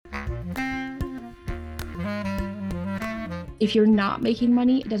if you're not making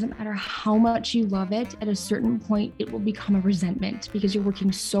money, it doesn't matter how much you love it. At a certain point, it will become a resentment because you're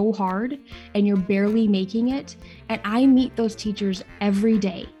working so hard and you're barely making it. And I meet those teachers every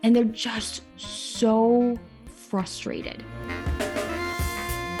day and they're just so frustrated.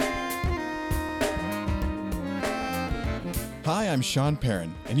 Hi, I'm Sean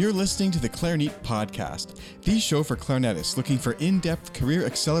Perrin, and you're listening to the Clarinet Podcast, the show for clarinetists looking for in-depth,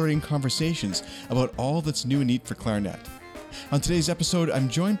 career-accelerating conversations about all that's new and neat for clarinet. On today's episode, I'm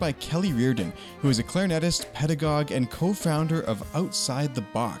joined by Kelly Riordan, who is a clarinetist, pedagogue, and co-founder of Outside the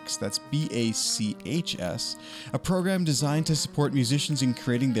Box, that's BACHS, a program designed to support musicians in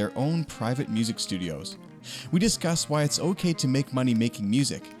creating their own private music studios. We discuss why it's okay to make money making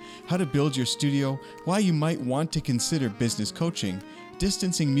music, how to build your studio, why you might want to consider business coaching,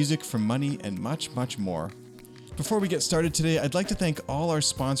 distancing music from money, and much, much more. Before we get started today, I'd like to thank all our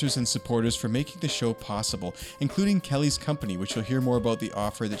sponsors and supporters for making the show possible, including Kelly's company, which you'll hear more about the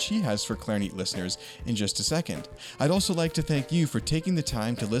offer that she has for Clarinet listeners in just a second. I'd also like to thank you for taking the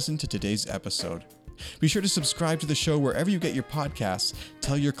time to listen to today's episode. Be sure to subscribe to the show wherever you get your podcasts,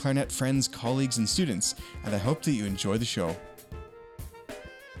 tell your clarinet friends, colleagues, and students, and I hope that you enjoy the show.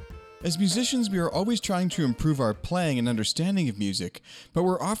 As musicians, we are always trying to improve our playing and understanding of music, but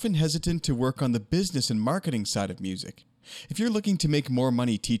we're often hesitant to work on the business and marketing side of music. If you're looking to make more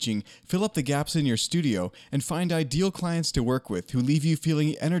money teaching, fill up the gaps in your studio, and find ideal clients to work with who leave you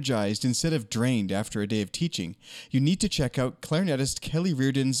feeling energized instead of drained after a day of teaching, you need to check out clarinetist Kelly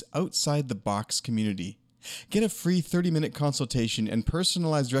Riordan's Outside the Box community. Get a free 30-minute consultation and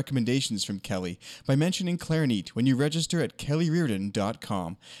personalized recommendations from Kelly by mentioning Clarinet when you register at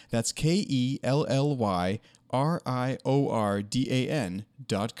kellyriordan.com. That's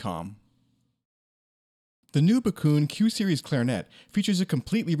KELLYRIORDAN.com. The new Bakun Q-Series clarinet features a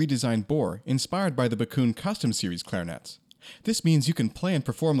completely redesigned bore inspired by the Bakun Custom Series clarinets. This means you can play and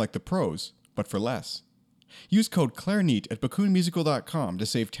perform like the pros, but for less. Use code CLARINET at bakunmusical.com to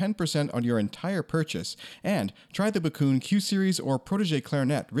save 10% on your entire purchase and try the Bakun Q-Series or Protege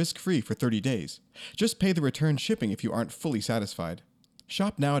clarinet risk-free for 30 days. Just pay the return shipping if you aren't fully satisfied.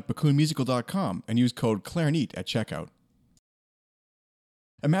 Shop now at bakunmusical.com and use code CLARINET at checkout.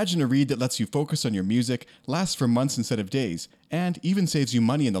 Imagine a reed that lets you focus on your music, lasts for months instead of days, and even saves you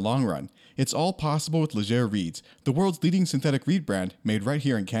money in the long run. It's all possible with Leger Reeds, the world's leading synthetic reed brand made right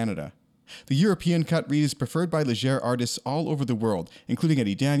here in Canada. The European cut reed is preferred by Leger artists all over the world, including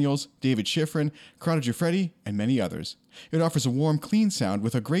Eddie Daniels, David Schifrin, Corrado Giuffretti, and many others. It offers a warm, clean sound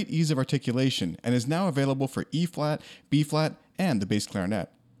with a great ease of articulation and is now available for E-flat, B-flat, and the bass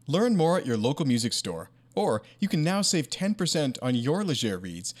clarinet. Learn more at your local music store, or you can now save 10% on your Leger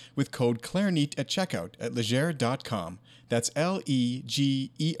reeds with code CLARINET at checkout at leger.com. That's LEGERE.com.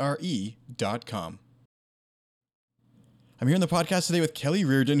 I'm here on the podcast today with Kelly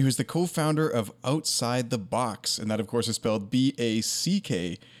Riordan, who's the co-founder of Outside the Box, and that, of course, is spelled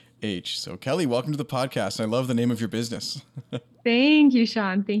B-A-C-K-H. So, Kelly, welcome to the podcast. I love the name of your business. Thank you,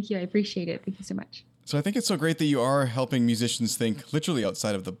 Sean. Thank you. I appreciate it. Thank you so much. So I think it's so great that you are helping musicians think literally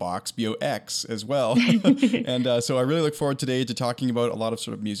outside of the box, B-O-X, as well. And so I really look forward today to talking about a lot of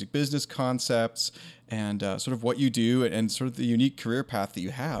sort of music business concepts and sort of what you do and sort of the unique career path that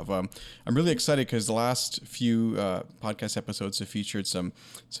you have. I'm really excited because the last few podcast episodes have featured some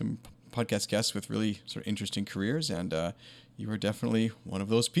podcast guests with really sort of interesting careers, and you are definitely one of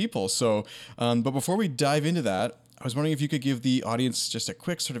those people. So, but before we dive into that, I was wondering if you could give the audience just a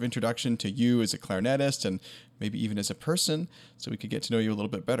quick sort of introduction to you as a clarinetist and maybe even as a person so we could get to know you a little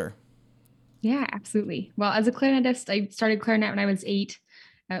bit better. Yeah, absolutely. Well, as a clarinetist, I started clarinet when I was 8,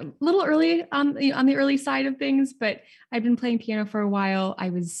 a little early on the early side of things, but I've been playing piano for a while. I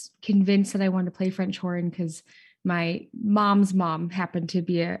was convinced that I wanted to play French horn because my mom's mom happened to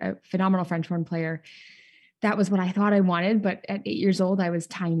be a phenomenal French horn player. That was what I thought I wanted, but at 8 years old, I was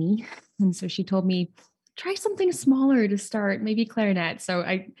tiny. And so she told me, try something smaller to start, maybe clarinet. So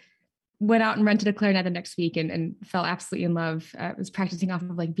I went out and rented a clarinet the next week and fell absolutely in love. I was practicing off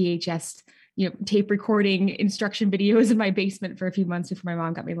of like VHS, tape recording instruction videos in my basement for a few months before my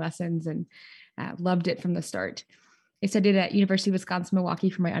mom got me lessons, and loved it from the start. I studied at University of Wisconsin-Milwaukee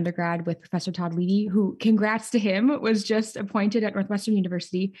for my undergrad with Professor Todd Leedy, who, congrats to him, was just appointed at Northwestern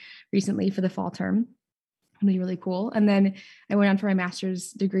University recently for the fall term. Really, really cool. And then I went on for my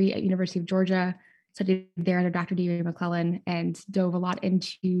master's degree at University of Georgia, studied there under Dr. D.A. McClellan, and dove a lot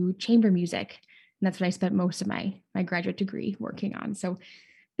into chamber music. And that's what I spent most of my graduate degree working on. So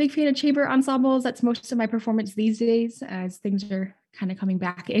big fan of chamber ensembles. That's most of my performance these days, as things are kind of coming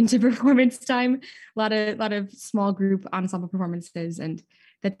back into performance time. A lot of small group ensemble performances, and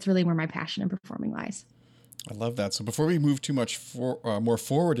that's really where my passion in performing lies. I love that. So before we move too much more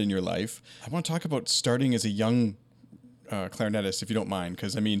forward in your life, I want to talk about starting as a young clarinetist, if you don't mind,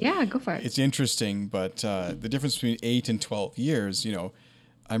 because I mean, Yeah, go for it. it's interesting, but the difference between 8 and 12 years,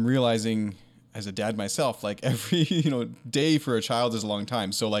 I'm realizing as a dad myself, like every day for a child is a long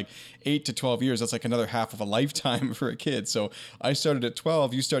time. So like 8 to 12 years, that's like another half of a lifetime for a kid. So I started at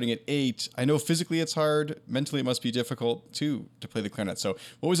 12, you starting at 8. I know physically it's hard, mentally it must be difficult too to play the clarinet. So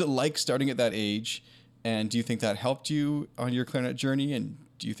what was it like starting at that age? And do you think that helped you on your clarinet journey? And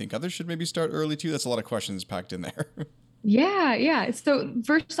do you think others should maybe start early too? That's a lot of questions packed in there. Yeah, yeah. So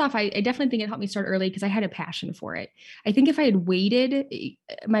first off, I definitely think it helped me start early because I had a passion for it. I think if I had waited,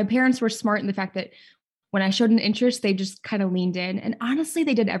 my parents were smart in the fact that when I showed an interest, they just kind of leaned in. And honestly,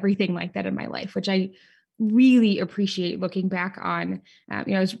 they did everything like that in my life, which I really appreciate looking back on. I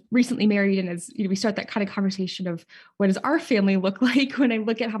was recently married, and as we start that kind of conversation of what does our family look like when I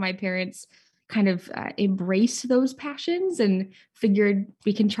look at how my parents kind of embraced those passions and figured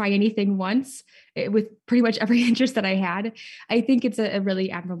we can try anything once with pretty much every interest that I had. I think it's a really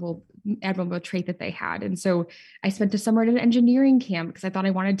admirable trait that they had. And so I spent a summer at an engineering camp because I thought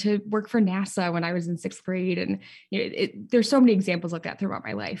I wanted to work for NASA when I was in sixth grade. And there's so many examples like that throughout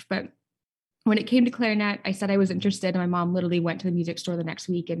my life. But when it came to clarinet, I said I was interested, and my mom literally went to the music store the next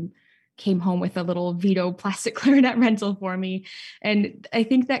week and came home with a little Vito plastic clarinet rental for me. And I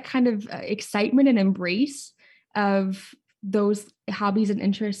think that kind of excitement and embrace of those hobbies and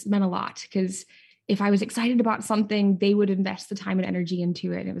interests meant a lot, because if I was excited about something, they would invest the time and energy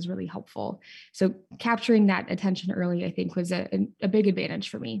into it. And it was really helpful. So capturing that attention early, I think, was a big advantage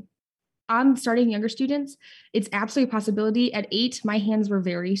for me. On starting younger students, it's absolutely a possibility. At 8, my hands were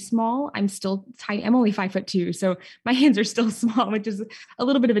very small. I'm still tiny. I'm only 5'2", so my hands are still small, which is a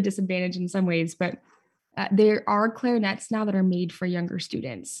little bit of a disadvantage in some ways. But there are clarinets now that are made for younger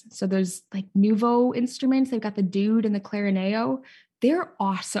students. So there's like nouveau instruments. They've got the dude and the clarineo. They're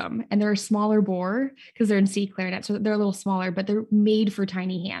awesome, and they're a smaller bore because they're in C clarinet, so they're a little smaller, but they're made for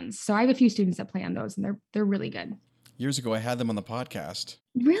tiny hands. So I have a few students that play on those, and they're really good. Years ago, I had them on the podcast.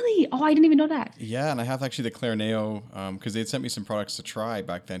 Really? Oh, I didn't even know that. Yeah, and I have actually the clarineo because they'd sent me some products to try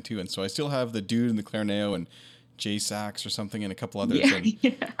back then too, and so I still have the dude and the clarineo and J sax or something and a couple others. Yeah, And,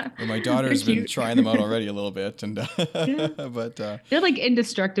 yeah. and my daughter's been trying them out already a little bit, and Yeah. but They're like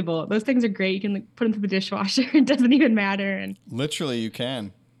indestructible. Those things are great. You can like put them through the dishwasher. It doesn't even matter. And literally you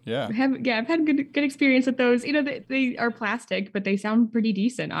can. Yeah. I've had good experience with those. They are plastic, but they sound pretty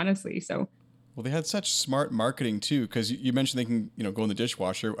decent, honestly. So Well, they had such smart marketing too, because you mentioned they can, go in the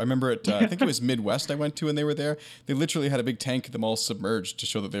dishwasher. I remember it. I think it was Midwest I went to, and they were there. They literally had a big tank of them all submerged to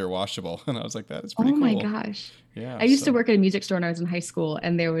show that they were washable, and I was like, "That is pretty oh my cool." gosh. Yeah. I used to work at a music store when I was in high school,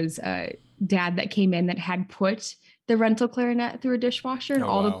 and there was a dad that came in that had put the rental clarinet through a dishwasher, and Oh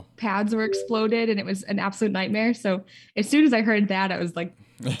all the wow. pads were exploded, and it was an absolute nightmare. So as soon as I heard that, I was like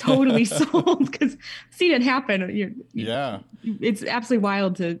totally sold, because seeing it happen, Yeah. it's absolutely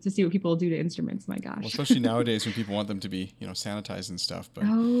wild to see what people do to instruments. My Well, gosh. especially nowadays when people want them to be, sanitized and stuff. But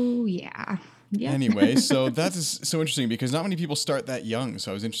Oh yeah. Yep. anyway, so that is so interesting because not many people start that young.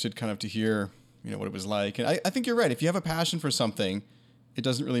 So I was interested kind of to hear, what it was like. And I think you're right. If you have a passion for something, it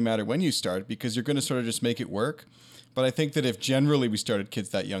doesn't really matter when you start because you're going to sort of just make it work. But I think that if generally we started kids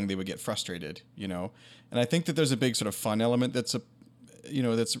that young, they would get frustrated. And I think that there's a big sort of fun element that's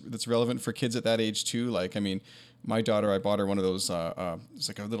relevant for kids at that age too. Like, I mean, my daughter, I bought her one of those, it's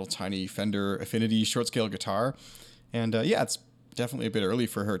like a little tiny Fender Affinity short scale guitar. And yeah, it's definitely a bit early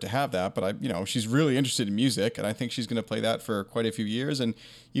for her to have that, but she's really interested in music, and I think she's going to play that for quite a few years. And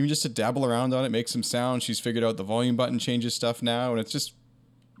even just to dabble around on it, make some sound. She's figured out the volume button changes stuff now, and it's just,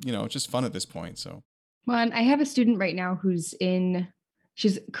 it's just fun at this point. So. Well, and I have a student right now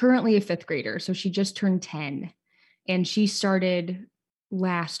she's currently a fifth grader. So she just turned 10, and she started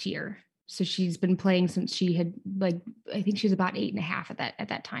last year. So she's been playing since she had I think she was about 8.5 at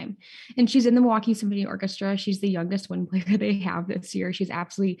that time. And she's in the Milwaukee Symphony Orchestra. She's the youngest wind player they have this year. She's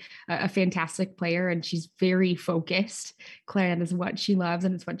absolutely a fantastic player, and she's very focused. Clarinet is what she loves,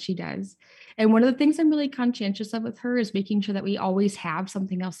 and it's what she does. And one of the things I'm really conscientious of with her is making sure that we always have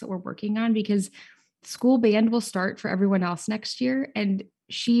something else that we're working on, because school band will start for everyone else next year, and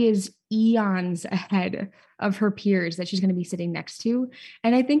she is eons ahead of her peers that she's going to be sitting next to.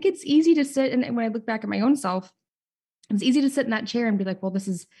 And I think it's easy to sit, and when I look back at my own self, it's easy to sit in that chair and be like, well, this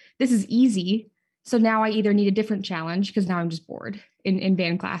is easy. So now I either need a different challenge because now I'm just bored in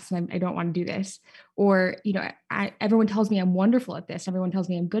band class and I don't want to do this. Or, everyone tells me I'm wonderful at this. Everyone tells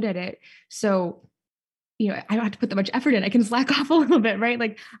me I'm good at it. So I don't have to put that much effort in. I can slack off a little bit, right?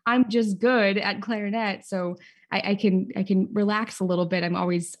 Like I'm just good at clarinet. So I can relax a little bit. I'm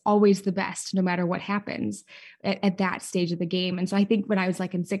always the best, no matter what happens at that stage of the game. And so I think when I was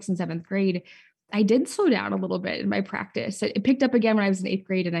like in 6th and 7th grade, I did slow down a little bit in my practice. It picked up again when I was in 8th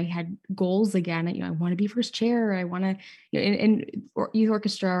grade and I had goals again. I want to be first chair. I want to, in youth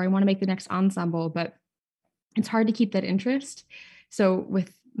orchestra, or I want to make the next ensemble, but it's hard to keep that interest. So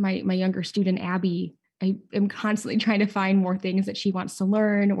with my younger student, Abby, I am constantly trying to find more things that she wants to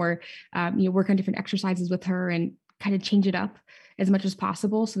learn, or work on different exercises with her and kind of change it up as much as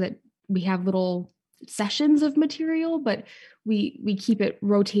possible so that we have little sessions of material, but we keep it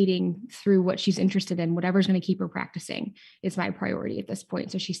rotating through what she's interested in. Whatever's going to keep her practicing is my priority at this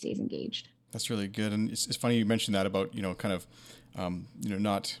point, so she stays engaged. That's really good. And it's funny you mentioned that about, kind of,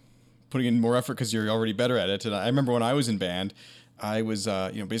 not putting in more effort because you're already better at it. And I remember when I was in band, I was,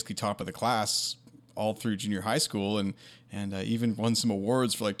 basically top of the class all through junior high school, and even won some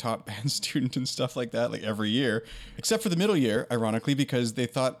awards for like top band student and stuff like that, like every year, except for the middle year, ironically, because they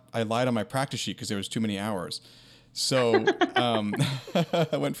thought I lied on my practice sheet because there was too many hours. So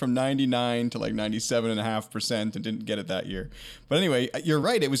I went from 99 to like 97.5% and didn't get it that year. But anyway, you're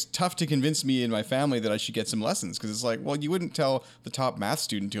right. It was tough to convince me and my family that I should get some lessons, because it's like, well, you wouldn't tell the top math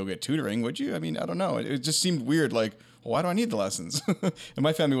student to go get tutoring, would you? I mean, I don't know. It just seemed weird. Like, well, why do I need the lessons? And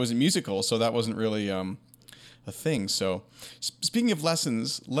my family wasn't musical, so that wasn't really a thing. So speaking of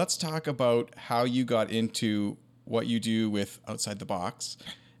lessons, let's talk about how you got into what you do with Outside the Box.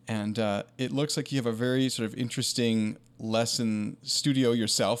 And it looks like you have a very sort of interesting lesson studio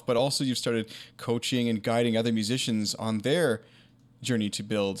yourself, but also you've started coaching and guiding other musicians on their journey to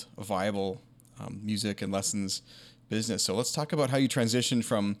build a viable music and lessons business. So let's talk about how you transitioned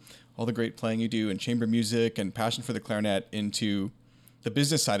from all the great playing you do and chamber music and passion for the clarinet into the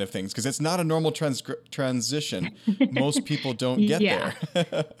business side of things, because it's not a normal transition. Most people don't get there.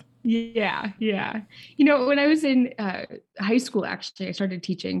 Yeah. When I was in high school, actually, I started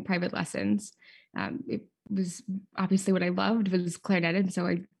teaching private lessons. It was obviously what I loved was clarinet. And so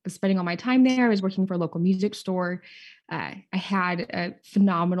I was spending all my time there. I was working for a local music store. I had a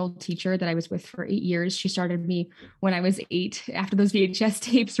phenomenal teacher that I was with for 8 years. She started me when I was 8. After those VHS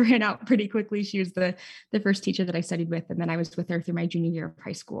tapes ran out pretty quickly, she was the first teacher that I studied with. And then I was with her through my junior year of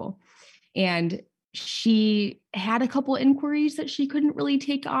high school. And she had a couple inquiries that she couldn't really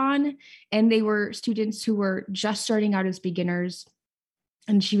take on, and they were students who were just starting out as beginners.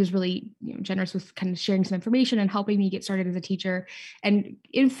 And she was really generous with kind of sharing some information and helping me get started as a teacher and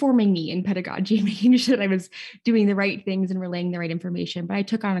informing me in pedagogy, making sure that I was doing the right things and relaying the right information. But I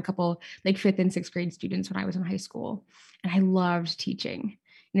took on a couple like 5th and 6th grade students when I was in high school, and I loved teaching.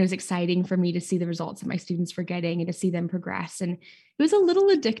 And it was exciting for me to see the results that my students were getting and to see them progress. And it was a little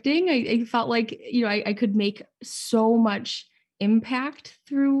addicting. I felt like, I could make so much impact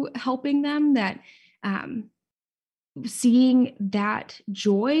through helping them that seeing that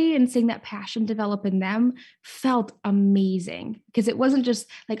joy and seeing that passion develop in them felt amazing, because it wasn't just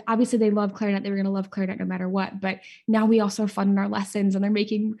like, obviously they love clarinet, they were going to love clarinet no matter what, but now we also have fun in our lessons and they're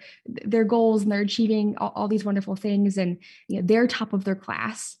making their goals and they're achieving all these wonderful things, and they're top of their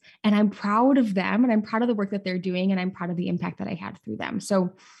class, and I'm proud of them and I'm proud of the work that they're doing, and I'm proud of the impact that I had through them. So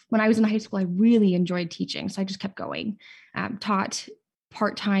when I was in high school, I really enjoyed teaching, so I just kept going. Taught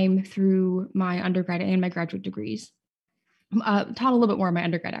part-time through my undergrad and my graduate degrees. Taught a little bit more in my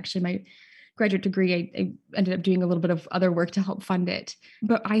undergrad, actually. My graduate degree, I ended up doing a little bit of other work to help fund it.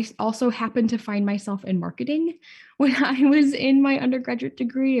 But I also happened to find myself in marketing when I was in my undergraduate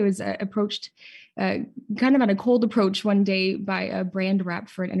degree. I was approached kind of on a cold approach one day by a brand rep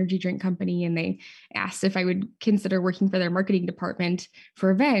for an energy drink company. And they asked if I would consider working for their marketing department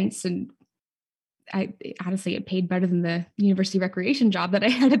for events. And I honestly, it paid better than the university recreation job that I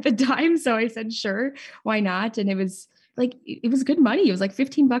had at the time. So I said, sure, why not? And it was good money. It was like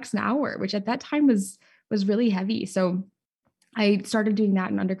 $15 an hour, which at that time was really heavy. So I started doing that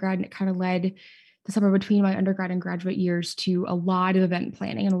in undergrad, and it kind of led the summer between my undergrad and graduate years to a lot of event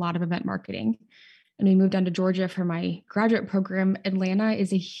planning and a lot of event marketing. And we moved down to Georgia for my graduate program. Atlanta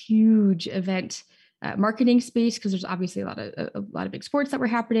is a huge event marketing space, because there's obviously a lot of big sports that were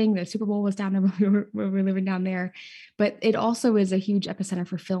happening. The Super Bowl was down there when we were living down there, but it also is a huge epicenter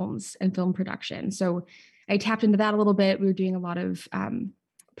for films and film production. So I tapped into that a little bit. We were doing a lot of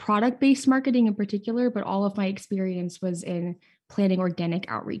product-based marketing in particular, but all of my experience was in planning organic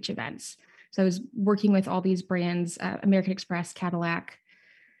outreach events. So I was working with all these brands, American Express, Cadillac,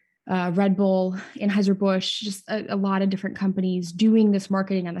 Red Bull, Anheuser-Busch, just a lot of different companies doing this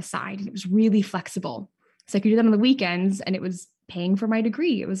marketing on the side. And it was really flexible. So I could do that on the weekends, and it was paying for my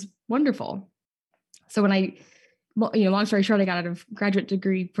degree. It was wonderful. So when long story short, I got out of graduate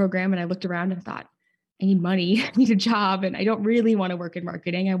degree program and I looked around and I thought, I need money, I need a job, and I don't really want to work in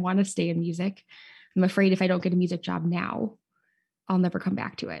marketing. I want to stay in music. I'm afraid if I don't get a music job now, I'll never come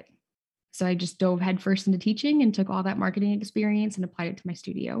back to it. So I just dove headfirst into teaching and took all that marketing experience and applied it to my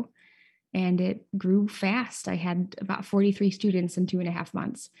studio. And it grew fast. I had about 43 students in 2.5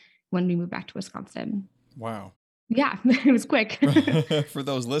 months when we moved back to Wisconsin. Wow. Yeah, it was quick. For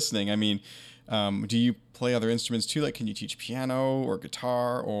those listening, I mean, do you play other instruments too? Like, can you teach piano or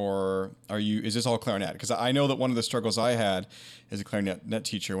guitar, or is this all clarinet? Because I know that one of the struggles I had as a clarinet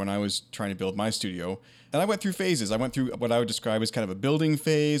teacher when I was trying to build my studio, and I went through phases. I went through what I would describe as kind of a building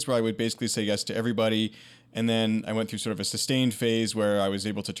phase where I would basically say yes to everybody. And then I went through sort of a sustained phase where I was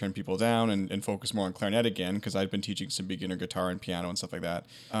able to turn people down and focus more on clarinet again, because I'd been teaching some beginner guitar and piano and stuff like that.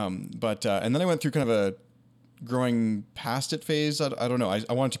 And then I went through kind of a growing past it phase. I don't know.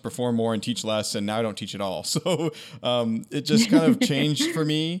 I wanted to perform more and teach less, and now I don't teach at all. So it just kind of changed for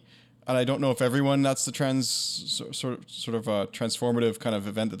me. And I don't know if everyone that's the sort of a transformative kind of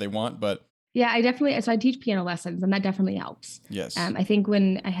event that they want, but yeah, I teach piano lessons, and that definitely helps. Yes. I think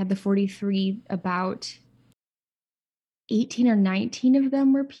when I had the 43, about 18 or 19 of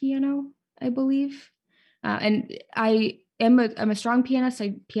them were piano, I believe. And I'm a strong pianist.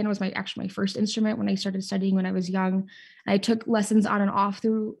 Piano was my first instrument when I started studying when I was young. I took lessons on and off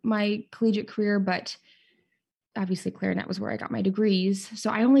through my collegiate career, but obviously clarinet was where I got my degrees. So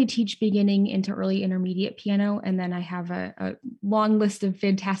I only teach beginning into early intermediate piano. And then I have a long list of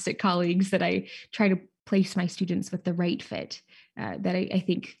fantastic colleagues that I try to place my students with the right fit that I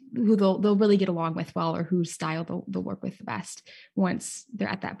think who they'll really get along with well, or whose style they'll work with the best once they're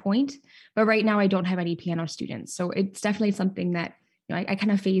at that point. But right now I don't have any piano students. So it's definitely something that I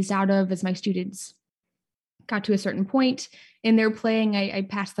kind of phased out of as my students got to a certain point in their playing. I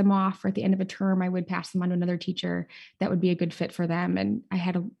passed them off, or at the end of a term, I would pass them on to another teacher that would be a good fit for them. And I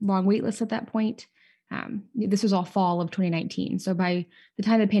had a long wait list at that point. This was all fall of 2019. So by the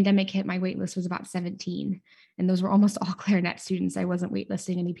time the pandemic hit, my wait list was about 17. And those were almost all clarinet students. I wasn't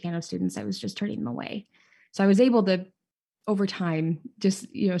waitlisting any piano students. I was just turning them away. So I was able to, over time, just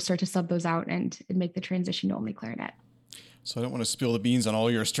start to sub those out and make the transition to only clarinet. So I don't want to spill the beans on all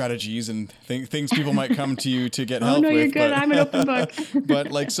your strategies and things people might come to you to get help with. Oh, no, you're good. I'm an open book.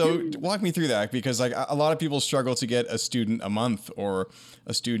 But so walk me through that, because a lot of people struggle to get a student a month or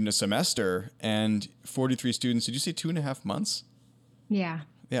a student a semester, and 43 students, did you say 2.5 months? Yeah.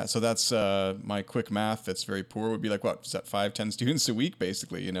 Yeah. So that's my quick math. That's very poor. Would be like, what is that? 5-10 students a week,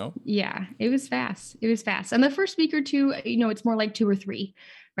 basically, Yeah, it was fast. And the first week or two, it's more like 2 or 3.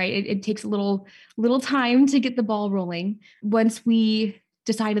 Right. It takes a little time to get the ball rolling. Once we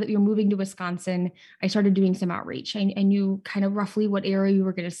decided that we were moving to Wisconsin, I started doing some outreach. I knew kind of roughly what area we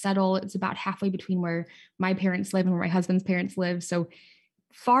were going to settle. It's about halfway between where my parents live and where my husband's parents live. So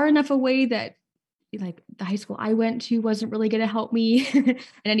far enough away that like the high school I went to wasn't really going to help me and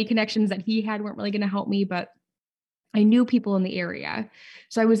any connections that he had weren't really going to help me, but I knew people in the area.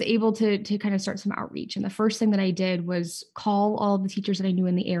 So I was able to kind of start some outreach. And the first thing that I did was call all of the teachers that I knew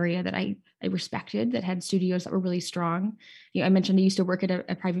in the area that I respected, that had studios that were really strong. I mentioned I used to work at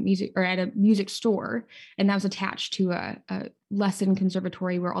a private music, or at a music store, and that was attached to a lesson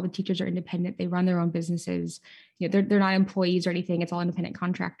conservatory where all the teachers are independent. They run their own businesses. They're not employees or anything. It's all independent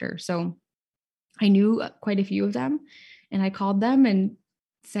contractors. So I knew quite a few of them, and I called them and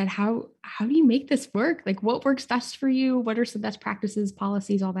said, how do you make this work? Like, what works best for you? What are some best practices,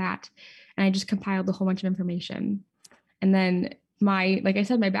 policies, all that? And I just compiled a whole bunch of information. And then like I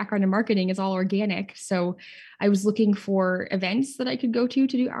said, my background in marketing is all organic. So I was looking for events that I could go to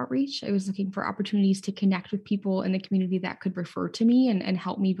do outreach. I was looking for opportunities to connect with people in the community that could refer to me and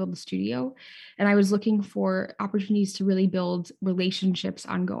help me build the studio. And I was looking for opportunities to really build relationships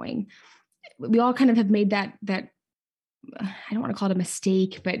ongoing. We all kind of have made that I don't want to call it a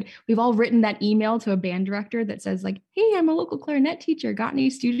mistake, but we've all written that email to a band director that says like, hey, I'm a local clarinet teacher. Got any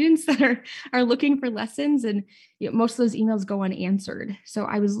students that are looking for lessons? And most of those emails go unanswered. So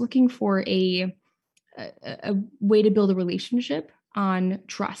I was looking for a way to build a relationship on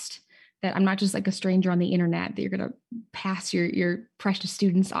trust, that I'm not just like a stranger on the internet that you're going to pass your precious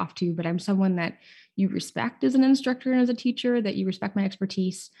students off to, but I'm someone that you respect as an instructor and as a teacher, that you respect my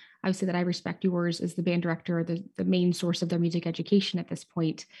expertise. Obviously that I respect yours as the band director, the main source of their music education at this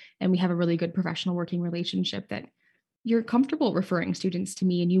point. And we have a really good professional working relationship, that you're comfortable referring students to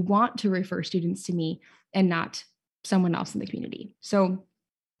me and you want to refer students to me and not someone else in the community. So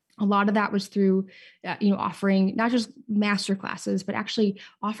a lot of that was through, offering not just master classes, but actually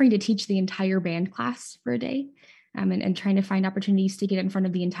offering to teach the entire band class for a day, and trying to find opportunities to get in front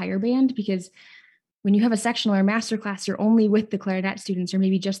of the entire band, because When you have a sectional or a master class, you're only with the clarinet students or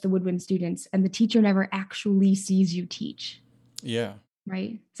maybe just the woodwind students, and the teacher never actually sees you teach. Yeah.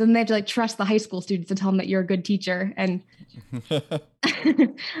 Right. So then they have to like trust the high school students to tell them that you're a good teacher. And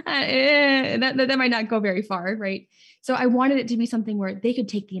that might not go very far. Right. So I wanted it to be something where they could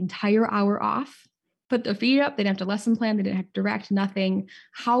take the entire hour off, put their feet up. They didn't have to lesson plan. They didn't have to direct, nothing.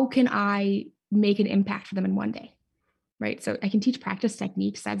 How can I make an impact for them in one day? Right. So I can teach practice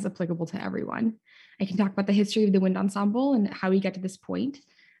techniques that's applicable to everyone. I can talk about the history of the wind ensemble and how we get to this point.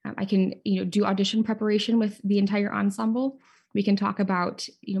 I can, do audition preparation with the entire ensemble. We can talk about,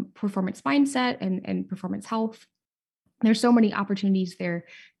 performance mindset and performance health. There's so many opportunities there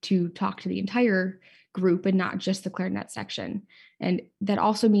to talk to the entire group and not just the clarinet section. And that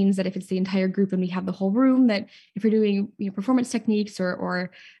also means that if it's the entire group and we have the whole room, that if we're doing performance techniques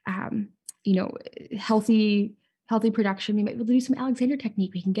or healthy production, we might be able to do some Alexander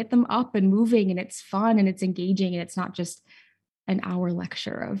technique. We can get them up and moving, and it's fun and it's engaging, and it's not just an hour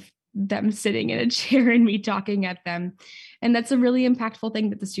lecture of them sitting in a chair and me talking at them. And that's a really impactful thing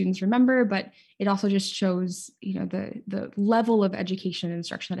that the students remember, but it also just shows, the level of education and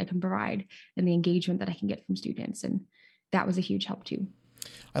instruction that I can provide and the engagement that I can get from students. And that was a huge help too.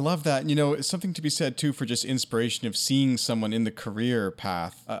 I love that. It's something to be said too for just inspiration of seeing someone in the career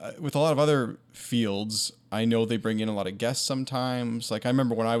path. With a lot of other fields, I know they bring in a lot of guests sometimes. Like I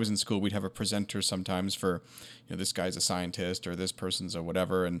remember when I was in school, we'd have a presenter sometimes for, this guy's a scientist or this person's a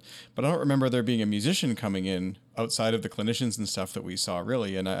whatever. But I don't remember there being a musician coming in outside of the clinicians and stuff that we saw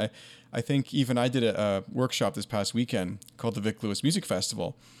really. And I think even I did a workshop this past weekend called the Vic Lewis Music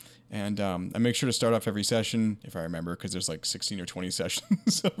Festival. And I make sure to start off every session, if I remember, because there's like 16 or 20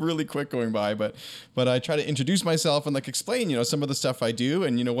 sessions, so really quick going by. But I try to introduce myself and like explain, some of the stuff I do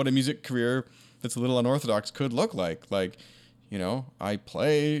and, what a music career that's a little unorthodox could look like. Like, I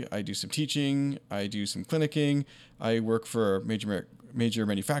play, I do some teaching, I do some clinicking, I work for a major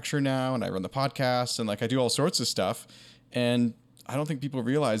manufacturer now, and I run the podcast, and like I do all sorts of stuff. And I don't think people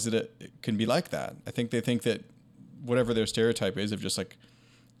realize that it can be like that. I think they think that whatever their stereotype is of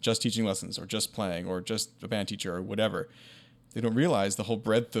just teaching lessons or just playing or just a band teacher or whatever, they don't realize the whole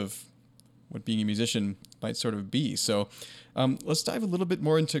breadth of what being a musician might sort of be. So let's dive a little bit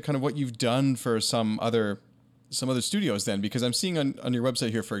more into kind of what you've done for some other studios then, because I'm seeing on your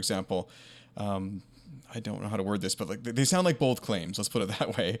website here, for example, I don't know how to word this, but like they sound like bold claims. Let's put it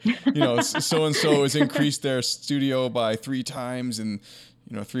that way. So-and-so has increased their studio by 3 times in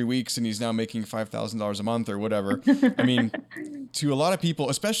 3 weeks, and he's now making $5,000 a month or whatever. I mean, to a lot of people,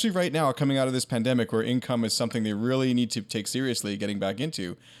 especially right now coming out of this pandemic where income is something they really need to take seriously getting back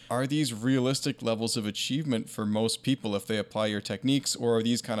into, are these realistic levels of achievement for most people if they apply your techniques, or are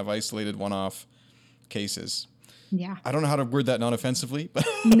these kind of isolated one-off cases? Yeah. I don't know how to word that non-offensively. But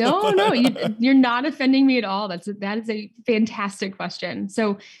No, you're not offending me at all. That is a fantastic question.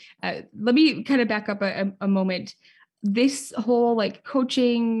 So let me kind of back up a moment. This whole like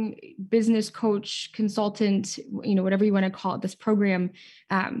coaching, business coach, consultant, whatever you want to call it, this program,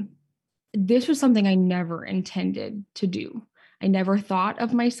 this was something I never intended to do. I never thought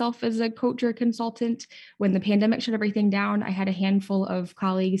of myself as a coach or a consultant. When the pandemic shut everything down, I had a handful of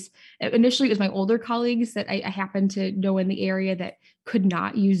colleagues. Initially, it was my older colleagues that I happened to know in the area that could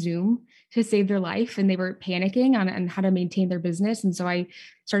not use Zoom to save their life, and they were panicking on how to maintain their business. And so I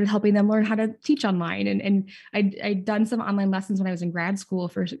started helping them learn how to teach online. And I'd done some online lessons when I was in grad school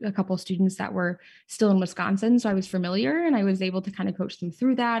for a couple of students that were still in Wisconsin. So I was familiar, and I was able to kind of coach them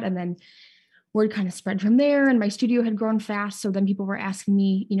through that. And then word kind of spread from there, and my studio had grown fast. So then people were asking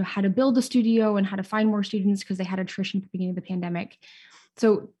me, how to build a studio and how to find more students because they had attrition at the beginning of the pandemic.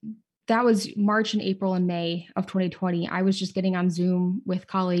 So that was March and April and May of 2020. I was just getting on Zoom with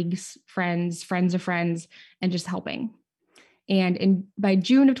colleagues, friends of friends, and just helping. And by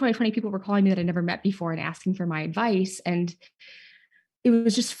June of 2020, people were calling me that I never met before and asking for my advice. And it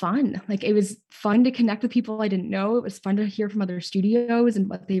was just fun. Like, it was fun to connect with people I didn't know. It was fun to hear from other studios and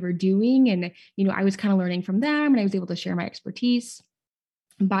what they were doing. And, I was kind of learning from them, and I was able to share my expertise.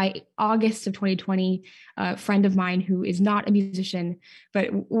 By August of 2020, a friend of mine who is not a musician,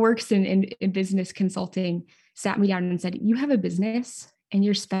 but works in business consulting, sat me down and said, "You have a business and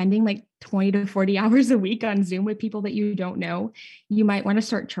you're spending like 20 to 40 hours a week on Zoom with people that you don't know. You might want to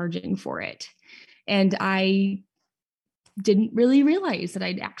start charging for it." And I didn't really realize that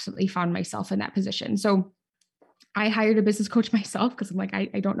I'd accidentally found myself in that position. So I hired a business coach myself because I'm like,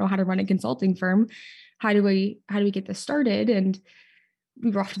 I don't know how to run a consulting firm. How do we get this started? And we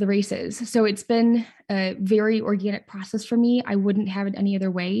were off to the races. So it's been a very organic process for me. I wouldn't have it any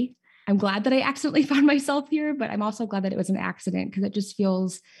other way. I'm glad that I accidentally found myself here, but I'm also glad that it was an accident, because it just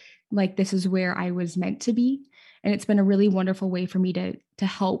feels like this is where I was meant to be. And it's been a really wonderful way for me to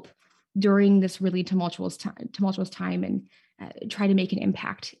help during this really tumultuous time and try to make an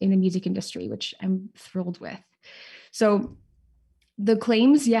impact in the music industry, which I'm thrilled with. So the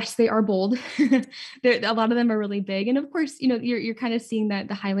claims, yes, they are bold. A lot of them are really big. And of course, you're kind of seeing that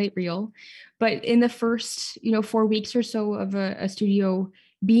the highlight reel. But in the first, 4 weeks or so of a studio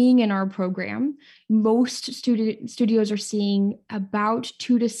being in our program, most studios are seeing about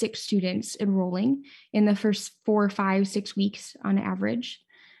 2 to 6 students enrolling in the first 4, 5, 6 weeks on average.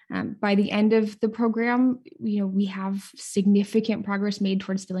 By the end of the program, we have significant progress made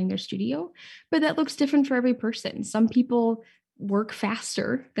towards filling their studio, but that looks different for every person. Some people work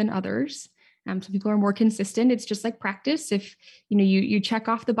faster than others. Some people are more consistent. It's just like practice. If you check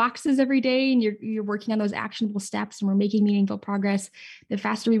off the boxes every day and you're working on those actionable steps and we're making meaningful progress, the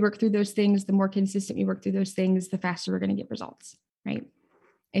faster we work through those things, the more consistent we work through those things, the faster we're going to get results, right?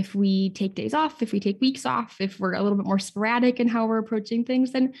 If we take days off, if we take weeks off, if we're a little bit more sporadic in how we're approaching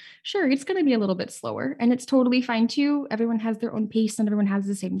things, then sure, it's going to be a little bit slower, and it's totally fine too. Everyone has their own pace and everyone has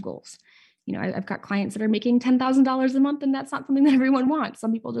the same goals. I've got clients that are making $10,000 a month, and that's not something that everyone wants.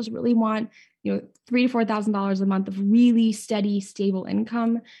 Some people just really want, $3,000 to $4,000 a month of really steady, stable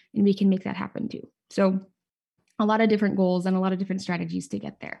income, and we can make that happen too. So a lot of different goals and a lot of different strategies to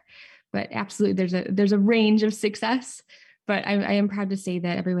get there. But absolutely, there's a range of success. But I am proud to say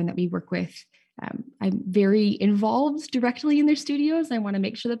that everyone that we work with, I'm very involved directly in their studios. I want to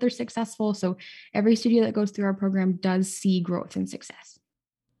make sure that they're successful. So every studio that goes through our program does see growth and success.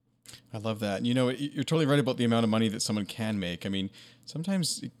 I love that. You're totally right about the amount of money that someone can make. I mean,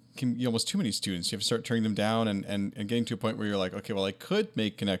 sometimes it can be almost too many students. You have to start turning them down and getting to a point where you're like, okay, well, I could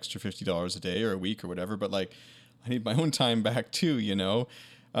make an extra $50 a day or a week or whatever, but like, I need my own time back too,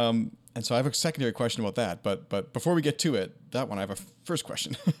 and so I have a secondary question about that. But before we get to it, that one, I have a first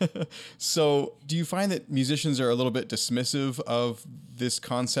question. So do you find that musicians are a little bit dismissive of this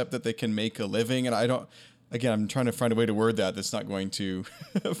concept that they can make a living? And again, I'm trying to find a way to word that that's not going to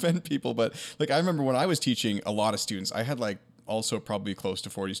offend people. But like, I remember when I was teaching a lot of students, I had like also probably close to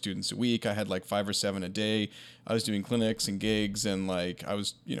 40 students a week. I had like 5 or 7 a day. I was doing clinics and gigs, and like I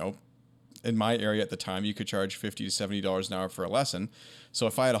was, in my area at the time, you could charge $50 to $70 an hour for a lesson. So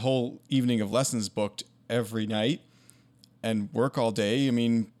if I had a whole evening of lessons booked every night and work all day, I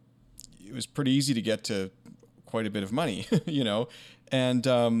mean, it was pretty easy to get to quite a bit of money, And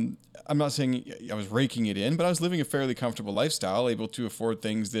I'm not saying I was raking it in, but I was living a fairly comfortable lifestyle, able to afford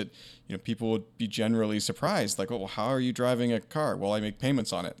things that, people would be generally surprised. Like, oh, well, how are you driving a car? Well, I make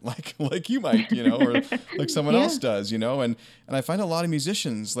payments on it, like you might, or like someone else does, And I find a lot of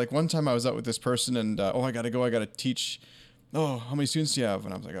musicians, like one time I was out with this person and, I got to teach. Oh, how many students do you have?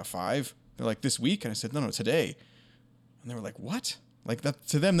 And I was like, 5. They're like, this week? And I said, no, today. And they were like, what? Like that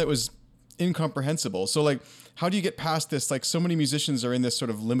to them, that was incomprehensible. So like, how do you get past this? Like, so many musicians are in this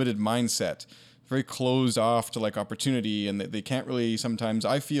sort of limited mindset, very closed off to like opportunity, and they can't really, sometimes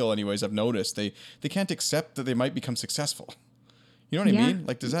I feel anyways, I've noticed they can't accept that they might become successful. You know what I mean?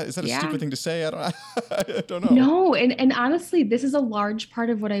 Like, is that a stupid thing to say? I don't know. No. And honestly, this is a large part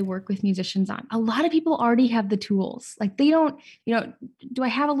of what I work with musicians on. A lot of people already have the tools. Like they don't, do I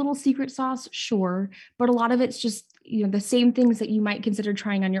have a little secret sauce? Sure. But a lot of it's just, the same things that you might consider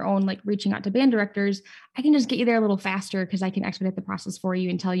trying on your own, like reaching out to band directors. I can just get you there a little faster because I can expedite the process for you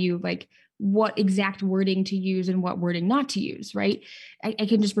and tell you like what exact wording to use and what wording not to use, right? I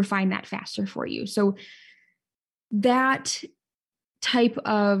can just refine that faster for you. So that type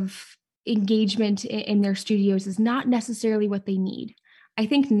of engagement in their studios is not necessarily what they need. I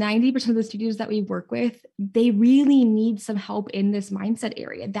think 90% of the studios that we work with, they really need some help in this mindset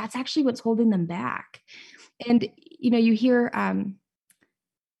area. That's actually what's holding them back. And, you hear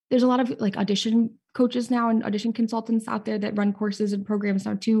there's a lot of like audition coaches now and audition consultants out there that run courses and programs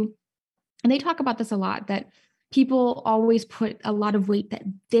now too. And they talk about this a lot, that people always put a lot of weight that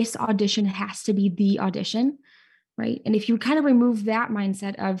this audition has to be the audition. Right. And if you kind of remove that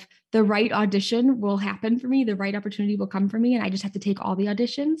mindset of the right audition will happen for me, the right opportunity will come for me, and I just have to take all the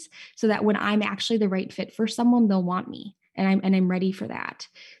auditions so that when I'm actually the right fit for someone, they'll want me and I'm ready for that.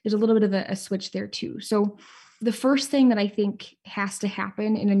 There's a little bit of a switch there too. So the first thing that I think has to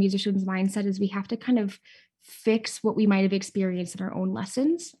happen in a musician's mindset is we have to kind of fix what we might have experienced in our own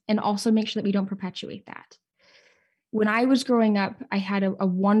lessons and also make sure that we don't perpetuate that. When I was growing up, I had a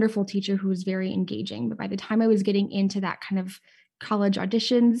wonderful teacher who was very engaging. But by the time I was getting into that kind of college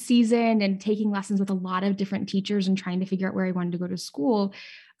audition season and taking lessons with a lot of different teachers and trying to figure out where I wanted to go to school,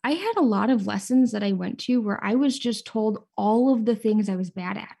 I had a lot of lessons that I went to where I was just told all of the things I was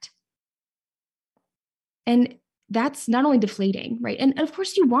bad at. And that's not only deflating, right? And of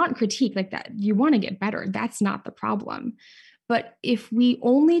course you want critique like that. You want to get better. That's not the problem. But if we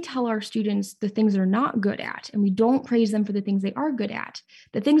only tell our students the things they're not good at, and we don't praise them for the things they are good at,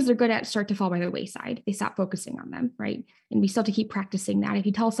 the things they're good at start to fall by the wayside. They stop focusing on them, right? And we still have to keep practicing that. If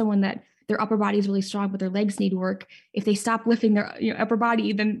you tell someone that their upper body is really strong, but their legs need work, if they stop lifting their upper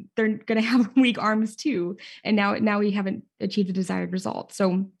body, then they're going to have weak arms too. And now we haven't achieved the desired result.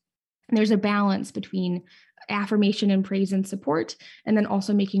 So there's a balance between affirmation and praise and support, and then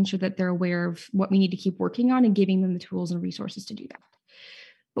also making sure that they're aware of what we need to keep working on and giving them the tools and resources to do that.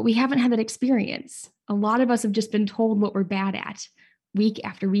 But we haven't had that experience. A lot of us have just been told what we're bad at week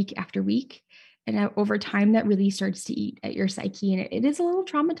after week after week. And over time, that really starts to eat at your psyche. And it is a little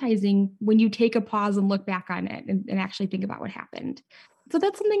traumatizing when you take a pause and look back on it and actually think about what happened. So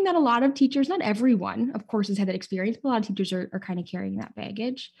that's something that a lot of teachers, not everyone, of course, has had that experience, but a lot of teachers are kind of carrying that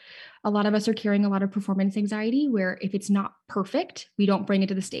baggage. A lot of us are carrying a lot of performance anxiety where if it's not perfect, we don't bring it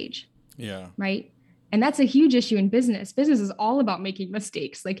to the stage. Yeah. Right. And that's a huge issue in business. Business is all about making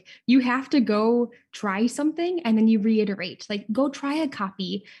mistakes. Like you have to go try something and then you reiterate, like go try a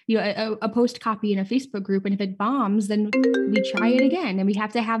copy, a post copy in a Facebook group. And if it bombs, then we try it again. And we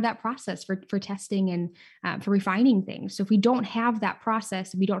have to have that process for testing and for refining things. So if we don't have that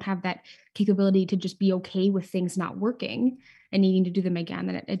process, we don't have that capability to just be okay with things not working and needing to do them again,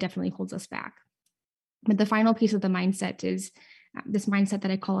 then it definitely holds us back. But the final piece of the mindset is this mindset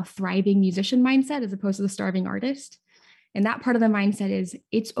that I call a thriving musician mindset as opposed to the starving artist. And that part of the mindset is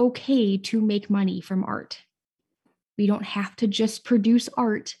it's okay to make money from art. We don't have to just produce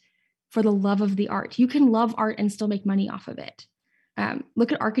art for the love of the art. You can love art and still make money off of it.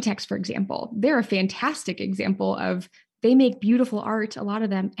 Look at architects, for example. They're a fantastic example of they make beautiful art, a lot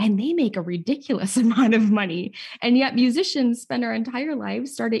of them, and they make a ridiculous amount of money. And yet musicians spend our entire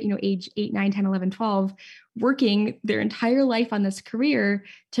lives, start at age 8, 9, 10, 11, 12, working their entire life on this career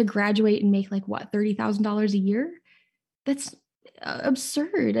to graduate and make like what, $30,000 a year? That's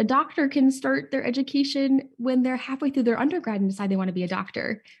absurd. A doctor can start their education when they're halfway through their undergrad and decide they want to be a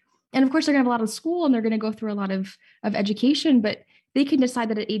doctor. And of course, they're going to have a lot of school and they're going to go through a lot of education, but they can decide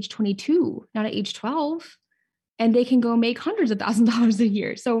that at age 22, not at age 12, and they can go make hundreds of thousands of dollars a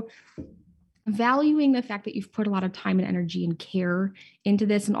year. So valuing the fact that you've put a lot of time and energy and care into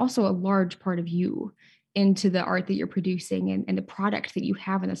this, and also a large part of you into the art that you're producing and the product that you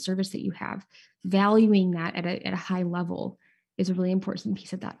have and the service that you have, valuing that at a high level is a really important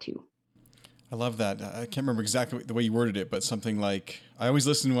piece of that too. I love that. I can't remember exactly the way you worded it, but something like, I always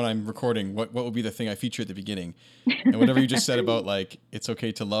listen when I'm recording, what would be the thing I feature at the beginning? And whatever you just said about like, it's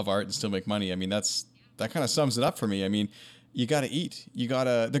okay to love art and still make money. I mean, that kind of sums it up for me. I mean, you got to eat.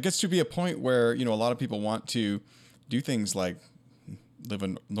 There gets to be a point where, a lot of people want to do things like live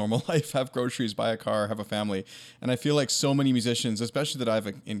a normal life, have groceries, buy a car, have a family. And I feel like so many musicians, especially that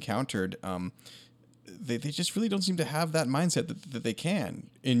I've encountered, they just really don't seem to have that mindset that they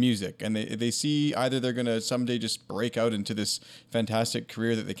can in music. And they see either they're going to someday just break out into this fantastic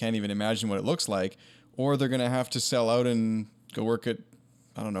career that they can't even imagine what it looks like, or they're going to have to sell out and go work at,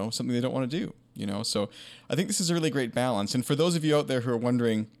 I don't know, something they don't want to do, So I think this is a really great balance. And for those of you out there who are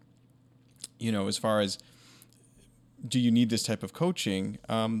wondering, as far as, do you need this type of coaching?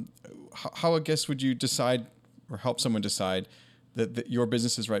 How I guess would you decide or help someone decide that your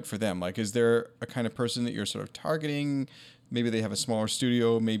business is right for them? Like, is there a kind of person that you're sort of targeting? Maybe they have a smaller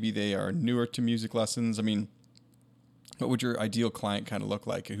studio. Maybe they are newer to music lessons. I mean, what would your ideal client kind of look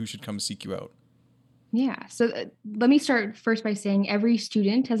like? Who should come seek you out? Yeah. So let me start first by saying every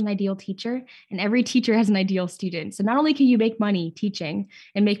student has an ideal teacher and every teacher has an ideal student. So not only can you make money teaching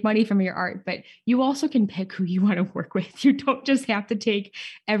and make money from your art, but you also can pick who you want to work with. You don't just have to take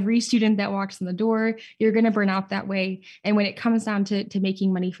every student that walks in the door. You're going to burn out that way. And when it comes down to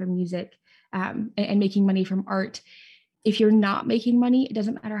making money from music and making money from art, if you're not making money, it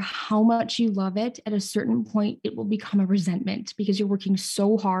doesn't matter how much you love it. At a certain point, it will become a resentment because you're working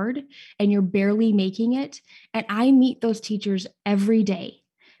so hard and you're barely making it. And I meet those teachers every day.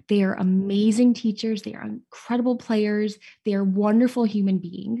 They are amazing teachers. They are incredible players. They are wonderful human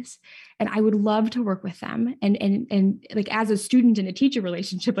beings. And I would love to work with them. And like as a student in a teacher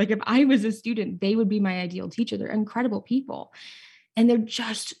relationship, like if I was a student, they would be my ideal teacher. They're incredible people. And they're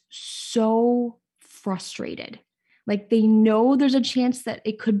just so frustrated. Like they know there's a chance that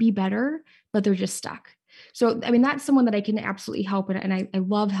it could be better, but they're just stuck. So, I mean, that's someone that I can absolutely help. And I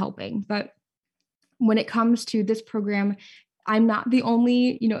love helping. But when it comes to this program, I'm not the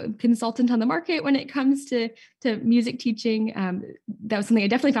only, consultant on the market when it comes to music teaching. That was something I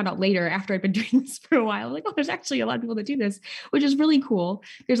definitely found out later after I'd been doing this for a while. Like, oh, there's actually a lot of people that do this, which is really cool.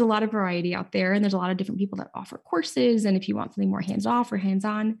 There's a lot of variety out there, and there's a lot of different people that offer courses. And if you want something more hands-off or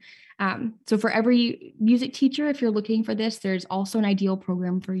hands-on, so for every music teacher, if you're looking for this, there's also an ideal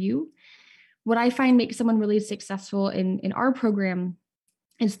program for you. What I find makes someone really successful in our program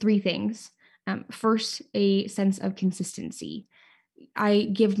is three things. First, a sense of consistency. I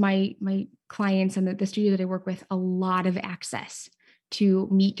give my clients and the studio that I work with a lot of access to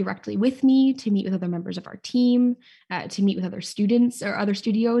meet directly with me, to meet with other members of our team, to meet with other students or other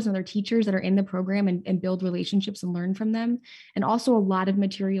studios and other teachers that are in the program and build relationships and learn from them. And also a lot of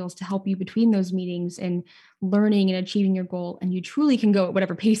materials to help you between those meetings and learning and achieving your goal. And you truly can go at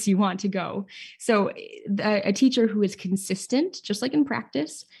whatever pace you want to go. So a teacher who is consistent, just like in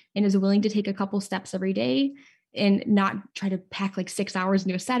practice, and is willing to take a couple steps every day and not try to pack like 6 hours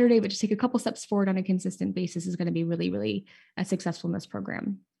into a Saturday, but just take a couple steps forward on a consistent basis is going to be really, really successful in this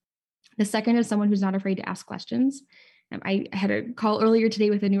program. The second is someone who's not afraid to ask questions. I had a call earlier today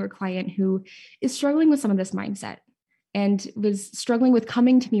with a newer client who is struggling with some of this mindset and was struggling with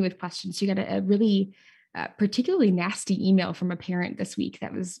coming to me with questions. She got a really particularly nasty email from a parent this week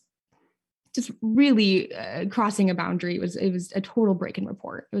that was just really crossing a boundary. It was a total break in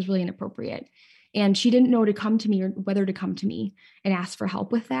report. It was really inappropriate. And she didn't know to come to me or whether to come to me and ask for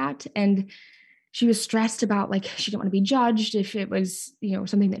help with that. And she was stressed about, like, she didn't want to be judged if it was,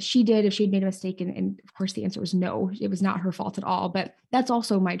 something that she did, if she'd made a mistake. And of course the answer was no, it was not her fault at all. But that's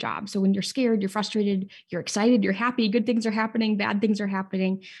also my job. So when you're scared, you're frustrated, you're excited, you're happy, good things are happening, bad things are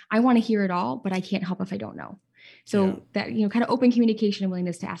happening. I want to hear it all, but I can't help if I don't know. So that, kind of open communication and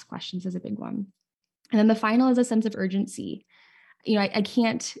willingness to ask questions is a big one. And then the final is a sense of urgency. I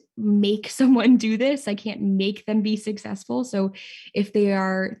can't make someone do this. I can't make them be successful. So if they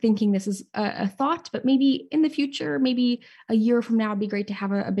are thinking this is a thought, but maybe in the future, maybe a year from now, it'd be great to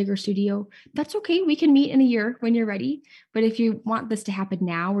have a bigger studio. That's okay. We can meet in a year when you're ready. But if you want this to happen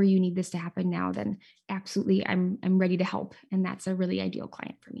now, or you need this to happen now, then absolutely, I'm ready to help. And that's a really ideal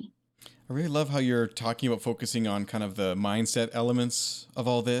client for me. I really love how you're talking about focusing on kind of the mindset elements of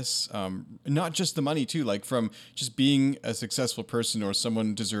all this, not just the money too, like from just being a successful person or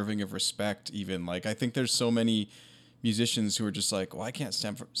someone deserving of respect even. Like, I think there's so many musicians who are just like, well, I can't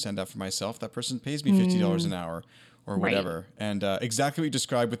stand up for myself. That person pays me $50 an hour or whatever. Right. And exactly what you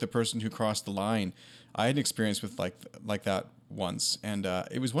described with the person who crossed the line. I had an experience with like that once. And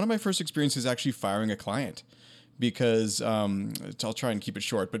it was one of my first experiences actually firing a client. Because I'll try and keep it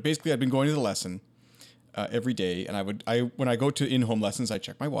short, but basically I'd been going to the lesson every day, and when I go to in-home lessons, I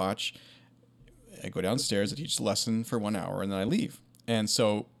check my watch, I go downstairs, I teach the lesson for 1 hour, and then I leave. And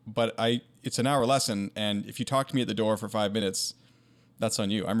so, it's an hour lesson, and if you talk to me at the door for 5 minutes, that's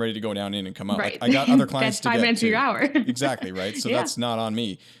on you. I'm ready to go down in and come out. Right. Like, I got other clients to get 5 minutes of your hour. Exactly, right? So that's not on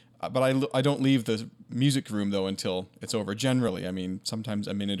me. But I don't leave the music room, though, until it's over. Generally, I mean, sometimes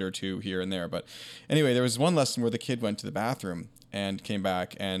a minute or two here and there. But anyway, there was one lesson where the kid went to the bathroom and came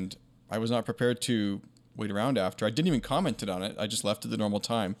back, and I was not prepared to wait around after. I didn't even comment on it. I just left at the normal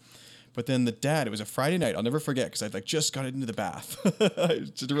time. But then the dad, it was a Friday night. I'll never forget, because I'd just got into the bath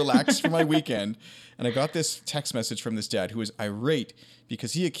to relax for my weekend. And I got this text message from this dad who was irate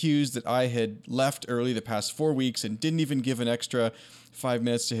because he accused that I had left early the past 4 weeks and didn't even give an extra 5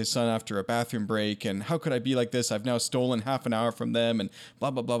 minutes to his son after a bathroom break. And how could I be like this? I've now stolen half an hour from them and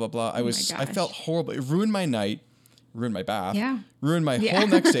blah, blah, blah, blah, blah. I felt horrible. It ruined my night, ruined my bath, ruined my whole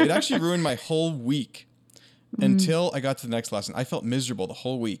next day. It actually ruined my whole week until I got to the next lesson. I felt miserable the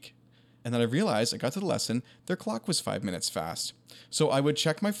whole week. And then I realized I got to the lesson, their clock was 5 minutes fast. So I would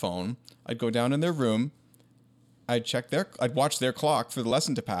check my phone, I'd go down in their room, I'd watch their clock for the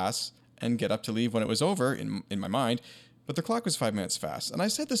lesson to pass and get up to leave when it was over in my mind. But the clock was 5 minutes fast. And I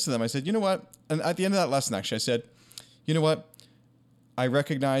said this to them. I said, you know what? And at the end of that lesson, actually, I said, you know what? I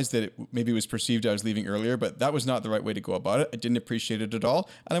recognized that maybe it was perceived I was leaving earlier, but that was not the right way to go about it. I didn't appreciate it at all.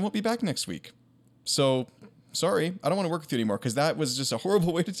 And I won't be back next week. So sorry, I don't want to work with you anymore, because that was just a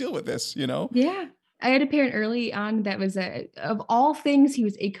horrible way to deal with this, Yeah. I had a parent early on that was of all things, he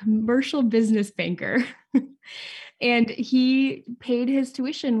was a commercial business banker. And he paid his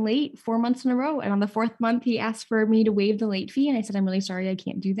tuition late 4 months in a row. And on the fourth month, he asked for me to waive the late fee. And I said, I'm really sorry, I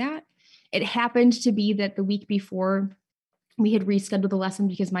can't do that. It happened to be that the week before we had rescheduled the lesson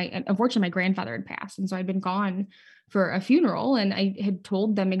because unfortunately, my grandfather had passed. And so I'd been gone for a funeral, and I had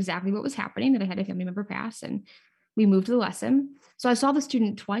told them exactly what was happening, that I had a family member pass, and we moved the lesson. So I saw the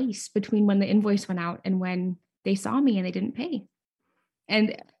student twice between when the invoice went out and when they saw me and they didn't pay.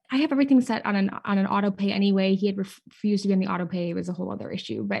 And I have everything set on an auto pay anyway. He had refused to be on the auto pay. It was a whole other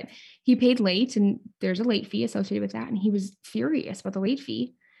issue, but he paid late and there's a late fee associated with that. And he was furious about the late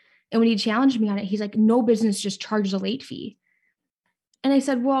fee. And when he challenged me on it, he's like, no business just charges a late fee. And I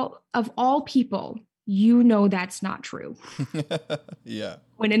said, well, of all people, you know that's not true. Yeah.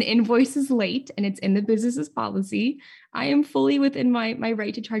 When an invoice is late and it's in the business's policy, I am fully within my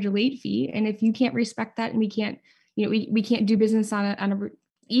right to charge a late fee. And if you can't respect that and we can't, we can't do business on a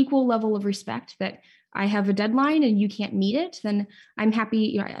equal level of respect, that I have a deadline and you can't meet it, then I'm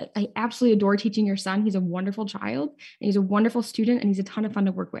happy. I absolutely adore teaching your son. He's a wonderful child and he's a wonderful student and he's a ton of fun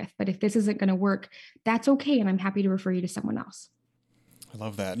to work with. But if this isn't going to work, that's okay. And I'm happy to refer you to someone else. I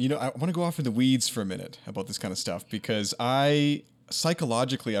love that. I want to go off in the weeds for a minute about this kind of stuff because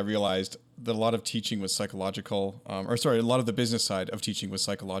psychologically, I realized that a lot of teaching was psychological, a lot of the business side of teaching was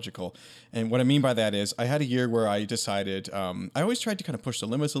psychological. And what I mean by that is I had a year where I decided, I always tried to kind of push the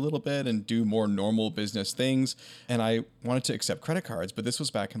limits a little bit and do more normal business things. And I wanted to accept credit cards, but this was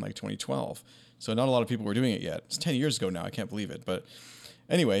back in like 2012. So not a lot of people were doing it yet. It's 10 years ago now. I can't believe it. But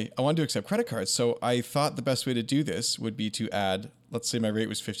anyway, I wanted to accept credit cards. So I thought the best way to do this would be to add, let's say my rate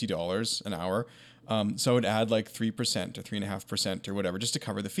was $50 an hour. So I would add like 3% or 3.5% or whatever, just to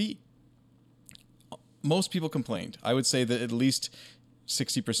cover the fee. Most people complained. I would say that at least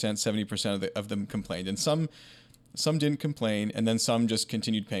 60%, 70% of them complained. And some didn't complain, and then some just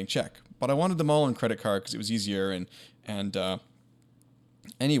continued paying check. But I wanted them all on credit card because it was easier.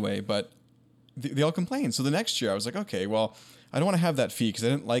 Anyway, but they all complained. So the next year I was like, okay, well, I don't want to have that fee because I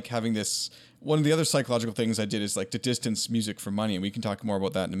didn't like having this. One of the other psychological things I did is like to distance music from money. And we can talk more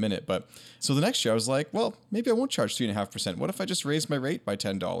about that in a minute. But so the next year I was like, well, maybe I won't charge 3.5%. What if I just raise my rate by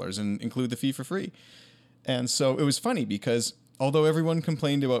 $10 and include the fee for free? And so it was funny because although everyone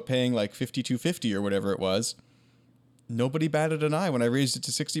complained about paying like $52.50 or whatever it was, nobody batted an eye when I raised it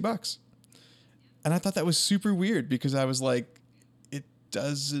to $60. And I thought that was super weird because I was like, it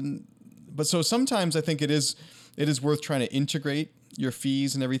doesn't. But so sometimes I think it is worth trying to integrate your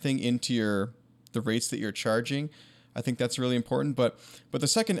fees and everything into the rates that you're charging. I think that's really important. But the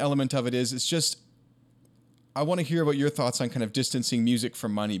second element of it is it's just, I want to hear about your thoughts on kind of distancing music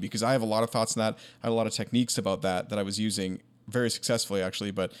from money, because I have a lot of thoughts on that. I have a lot of techniques about that I was using very successfully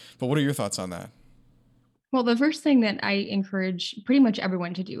actually. But what are your thoughts on that? Well, the first thing that I encourage pretty much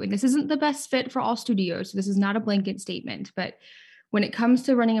everyone to do, and this isn't the best fit for all studios, so this is not a blanket statement, but when it comes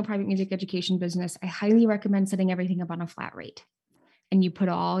to running a private music education business, I highly recommend setting everything up on a flat rate. And you put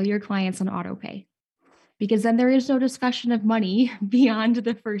all your clients on auto pay, because then there is no discussion of money beyond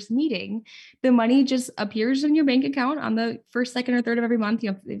the first meeting. The money just appears in your bank account on the first, second, or third of every month.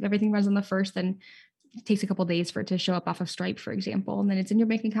 If everything runs on the first, then it takes a couple of days for it to show up off of Stripe, for example, and then it's in your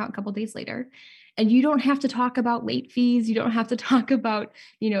bank account a couple of days later. And you don't have to talk about late fees. You don't have to talk about,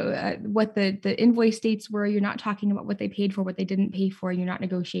 what the invoice dates were. You're not talking about what they paid for, what they didn't pay for. You're not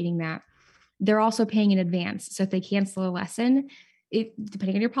negotiating that. They're also paying in advance. So if they cancel a lesson,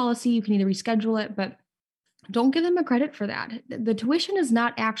 depending on your policy, you can either reschedule it, but don't give them a credit for that. The tuition is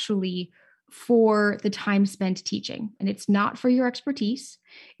not actually for the time spent teaching, and it's not for your expertise.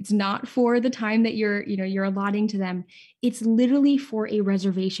 It's not for the time that you're allotting to them. It's literally for a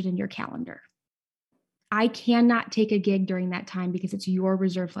reservation in your calendar. I cannot take a gig during that time because it's your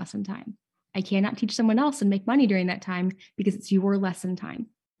reserved lesson time. I cannot teach someone else and make money during that time because it's your lesson time.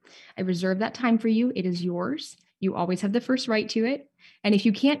 I reserve that time for you. It is yours. You always have the first right to it. And if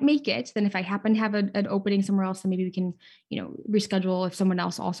you can't make it, then if I happen to have an opening somewhere else, then maybe we can, reschedule if someone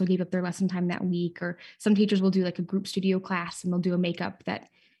else also gave up their lesson time that week. Or some teachers will do like a group studio class and they'll do a makeup that,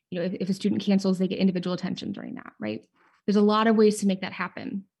 if a student cancels, they get individual attention during that, right? There's a lot of ways to make that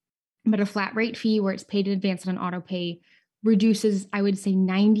happen. But a flat rate fee where it's paid in advance on an auto pay reduces, I would say,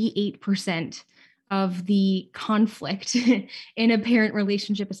 98% of the conflict in a parent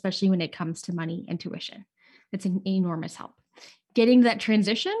relationship, especially when it comes to money and tuition. That's an enormous help. Getting that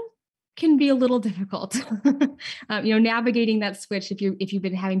transition can be a little difficult. Navigating that switch, if you've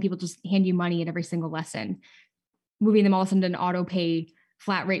been having people just hand you money at every single lesson, moving them all of a sudden to an auto pay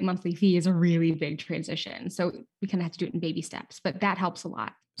flat rate monthly fee is a really big transition. So we kind of have to do it in baby steps, but that helps a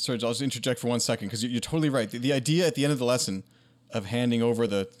lot. Sorry, I'll just interject for 1 second because you're totally right. The idea at the end of the lesson of handing over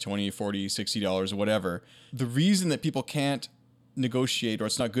the $20, $40, $60 or whatever, the reason that people can't negotiate, or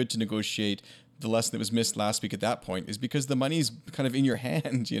it's not good to negotiate the lesson that was missed last week at that point, is because the money's kind of in your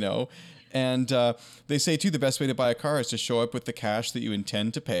hand, And they say, too, the best way to buy a car is to show up with the cash that you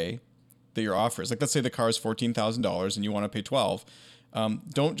intend to pay, that your offer is. Like, let's say the car is $14,000 and you want to pay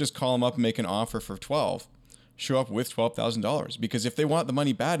 $12,000. Don't just call them up and make an offer for $12,000. show up with $12,000, because if they want the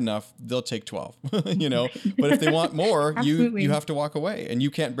money bad enough, they'll take 12, but if they want more, you have to walk away, and you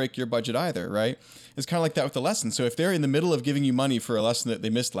can't break your budget either. Right. It's kind of like that with the lesson. So if they're in the middle of giving you money for a lesson that they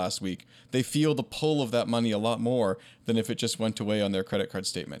missed last week, they feel the pull of that money a lot more than if it just went away on their credit card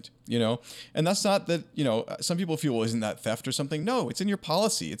statement, and that's not that, some people feel, well, isn't that theft or something? No, it's in your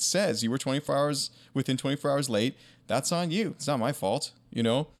policy. It says you were within 24 hours late. That's on you. It's not my fault,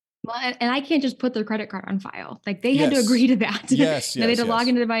 Well, and I can't just put their credit card on file. Like they had to agree to that. Yes, They had to log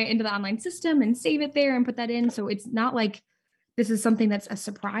into the online system and save it there and put that in. So it's not like this is something that's a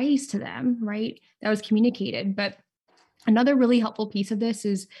surprise to them, right? That was communicated. But another really helpful piece of this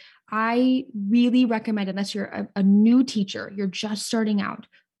is I really recommend, unless you're a new teacher, you're just starting out,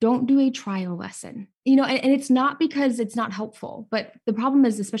 don't do a trial lesson. And it's not because it's not helpful, but the problem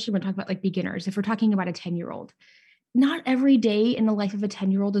is, especially when we're talking about like beginners, if we're talking about a 10-year-old, not every day in the life of a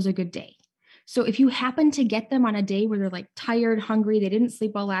 10-year-old is a good day. So if you happen to get them on a day where they're like tired, hungry, they didn't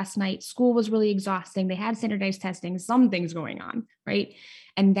sleep well last night, school was really exhausting, they had standardized testing, something's going on, right?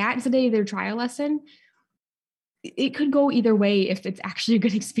 And that's the day of their trial lesson. It could go either way if it's actually a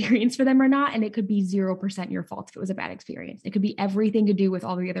good experience for them or not. And it could be 0% your fault if it was a bad experience. It could be everything to do with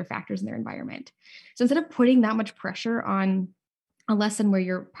all the other factors in their environment. So instead of putting that much pressure on a lesson where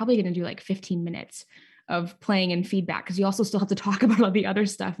you're probably going to do like 15 minutes of playing and feedback, because you also still have to talk about all the other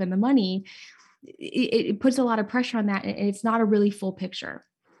stuff and the money, it puts a lot of pressure on that. And it's not a really full picture.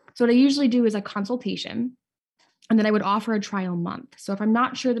 So what I usually do is a consultation. And then I would offer a trial month. So if I'm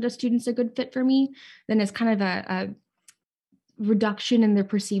not sure that a student's a good fit for me, then it's kind of a reduction in their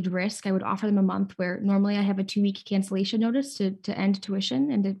perceived risk. I would offer them a month where normally I have a 2-week cancellation notice to end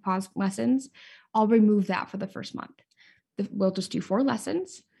tuition and to pause lessons. I'll remove that for the first month. We'll just do 4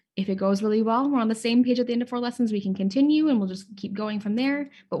 lessons. If it goes really well, we're on the same page at the end of 4 lessons, we can continue and we'll just keep going from there.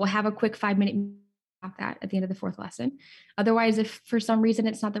 But we'll have a quick 5-minute that at the end of the 4th lesson. Otherwise, if for some reason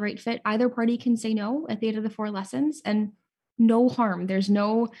it's not the right fit, either party can say no at the end of the 4 lessons, and no harm. There's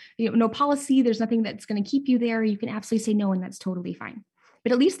no policy. There's nothing that's going to keep you there. You can absolutely say no, and that's totally fine.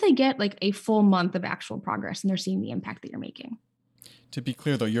 But at least they get like a full month of actual progress, and they're seeing the impact that you're making. To be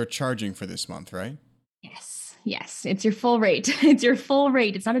clear, though, you're charging for this month, right? Yes. It's your full rate. It's your full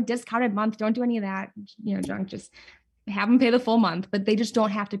rate. It's not a discounted month. Don't do any of that, junk. Just have them pay the full month, but they just don't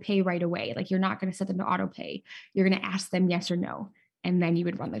have to pay right away. Like you're not going to set them to auto pay. You're going to ask them yes or no, and then you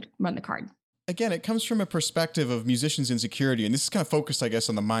would run the card. Again, it comes from a perspective of musicians' insecurity, and this is kind of focused, I guess,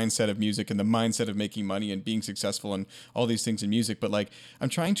 on the mindset of music and the mindset of making money and being successful and all these things in music. But like, I'm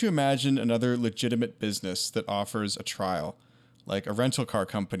trying to imagine another legitimate business that offers a trial, like a rental car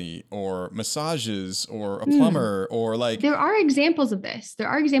company or massages or a plumber or like... There are examples of this.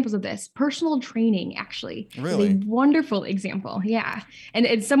 Personal training, actually. Really? Is a wonderful example. Yeah. And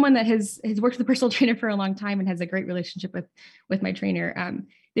it's someone that has worked with a personal trainer for a long time and has a great relationship with my trainer.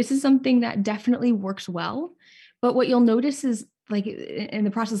 This is something that definitely works well. But what you'll notice is, like, in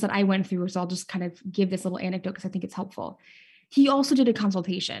the process that I went through, so I'll just kind of give this little anecdote because I think it's helpful. He also did a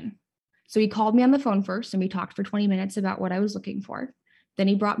consultation. So he called me on the phone first and we talked for 20 minutes about what I was looking for. Then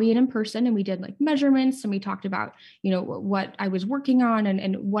he brought me in person and we did like measurements and we talked about, what I was working on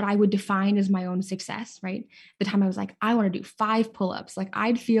and what I would define as my own success, right? At the time I was like, I want to do 5 pull-ups. Like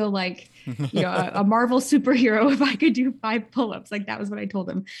I'd feel like, a Marvel superhero if I could do 5 pull-ups. Like that was what I told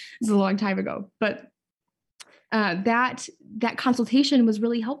him. This is a long time ago. But that consultation was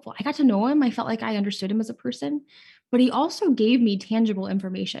really helpful. I got to know him. I felt like I understood him as a person. But he also gave me tangible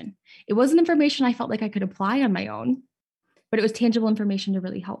information. It wasn't information I felt like I could apply on my own, but it was tangible information to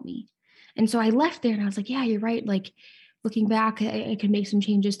really help me. And so I left there and I was like, yeah, you're right. Like looking back, I could make some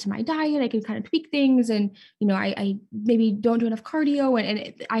changes to my diet. I could kind of tweak things. And, I maybe don't do enough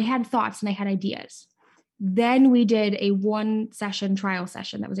cardio. I had thoughts and I had ideas. Then we did a 1-session trial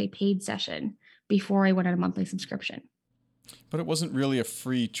session. That was a paid session before I went on a monthly subscription. But it wasn't really a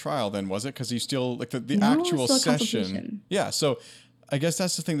free trial then, was it? Because you still, like the actual session. Yeah. So I guess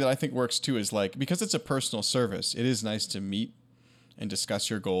that's the thing that I think works too, is like, because it's a personal service, it is nice to meet and discuss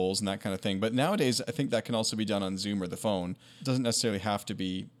your goals and that kind of thing. But nowadays, I think that can also be done on Zoom or the phone. It doesn't necessarily have to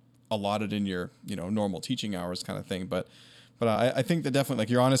be allotted in your, normal teaching hours kind of thing. But I think that definitely, like,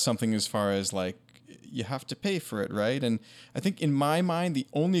 you're onto something as far as like, you have to pay for it, right? And I think in my mind, the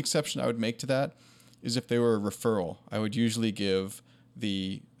only exception I would make to that is if they were a referral. I would usually give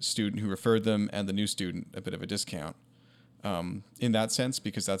the student who referred them and the new student a bit of a discount in that sense,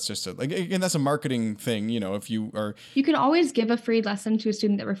 because that's just again, that's a marketing thing. If you can always give a free lesson to a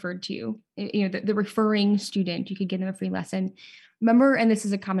student that referred to you, the referring student, you could give them a free lesson. Remember, and this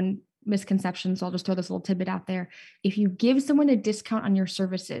is a common misconception. So I'll just throw this little tidbit out there. If you give someone a discount on your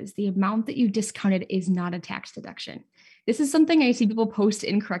services, the amount that you discounted is not a tax deduction. This is something I see people post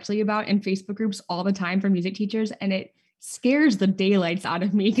incorrectly about in Facebook groups all the time for music teachers. And it scares the daylights out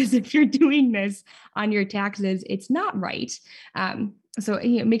of me, because if you're doing this on your taxes, it's not right. So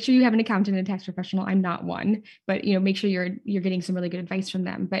make sure you have an accountant and a tax professional. I'm not one, but make sure you're getting some really good advice from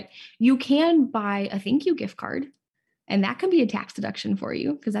them. But you can buy a thank you gift card, and that can be a tax deduction for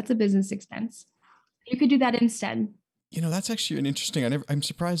you because that's a business expense. You could do that instead. That's actually an interesting. I'm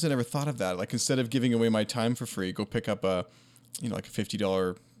surprised I never thought of that. Like, instead of giving away my time for free, go pick up a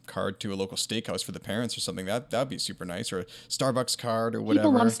 $50 card to a local steakhouse for the parents or something. That'd be super nice. Or a Starbucks card or whatever.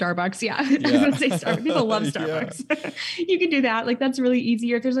 People love Starbucks. Yeah. I was gonna say Starbucks. People love Starbucks. Yeah. You can do that. Like, that's really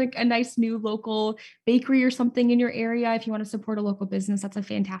easy. Or if there's like a nice new local bakery or something in your area, if you want to support a local business, that's a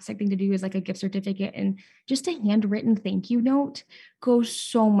fantastic thing to do, is like a gift certificate. And just a handwritten thank you note goes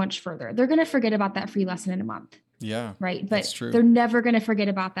so much further. They're going to forget about that free lesson in a month. Yeah. Right. But they're never going to forget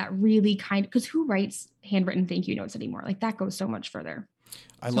about that really kind, because who writes handwritten thank you notes anymore? Like, that goes so much further.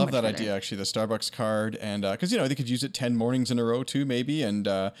 I love that idea, actually, the Starbucks card. And because, they could use it 10 mornings in a row too, maybe, and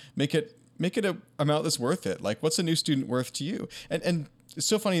make it a amount that's worth it. Like, what's a new student worth to you? And it's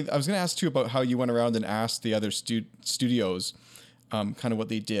so funny. I was going to ask too about how you went around and asked the other studios kind of what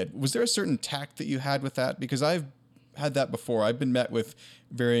they did. Was there a certain tact that you had with that? Because I've had that before. I've been met with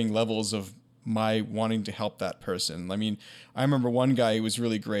varying levels of my wanting to help that person. I mean, I remember one guy who was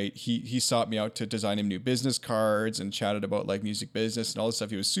really great. He sought me out to design him new business cards and chatted about like music business and all this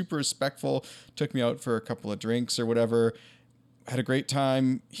stuff. He was super respectful, took me out for a couple of drinks or whatever, had a great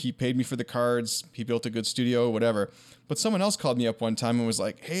time. He paid me for the cards. He built a good studio, whatever. But someone else called me up one time and was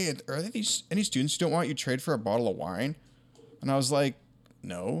like, "Hey, are there any students who don't want you to trade for a bottle of wine?" And I was like,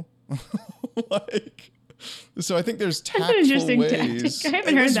 "No." Like, so I think there's tactful ways. I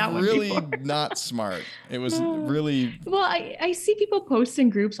haven't heard that one really before. Not smart. It was really... Well, I see people post in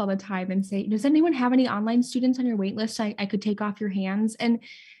groups all the time and say, "Does anyone have any online students on your wait list I could take off your hands?" And,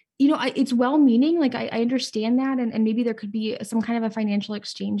 it's well-meaning. Like, I understand that. And maybe there could be some kind of a financial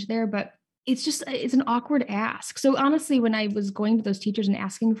exchange there, but it's an awkward ask. So honestly, when I was going to those teachers and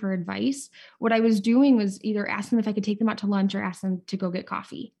asking for advice, what I was doing was either ask them if I could take them out to lunch or ask them to go get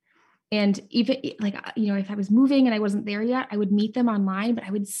coffee. And even if I was moving and I wasn't there yet, I would meet them online, but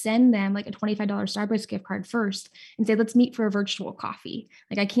I would send them like a $25 Starbucks gift card first and say, "Let's meet for a virtual coffee.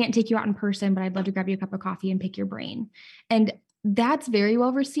 Like, I can't take you out in person, but I'd love to grab you a cup of coffee and pick your brain." And that's very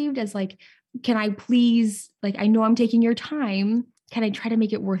well received as like, "Can I please, like, I know I'm taking your time. Can I try to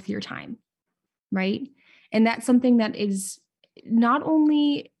make it worth your time?" Right. And that's something that is not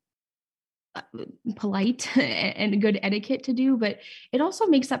only polite and good etiquette to do, but it also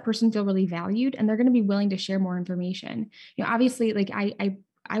makes that person feel really valued, and they're going to be willing to share more information. Obviously, like,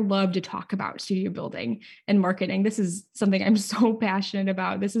 I love to talk about studio building and marketing. This is something I'm so passionate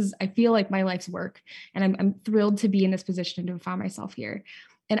about. I feel like my life's work, and I'm thrilled to be in this position to have found myself here.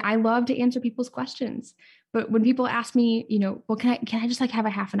 And I love to answer people's questions. But when people ask me, "Well, can I just like have a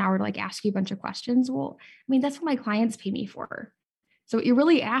half an hour to like ask you a bunch of questions?" Well, I mean, that's what my clients pay me for. So what you're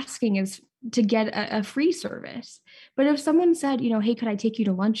really asking is to get a free service. But if someone said, "Hey, could I take you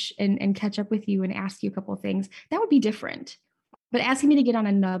to lunch and catch up with you and ask you a couple of things?" that would be different. But asking me to get on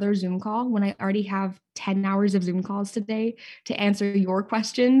another Zoom call when I already have 10 hours of Zoom calls today to answer your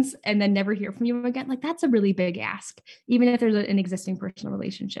questions and then never hear from you again, like, that's a really big ask, even if there's an existing personal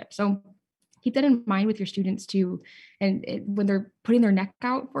relationship. So keep that in mind with your students too. And when they're putting their neck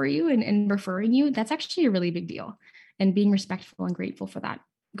out for you and referring you, that's actually a really big deal. And being respectful and grateful for that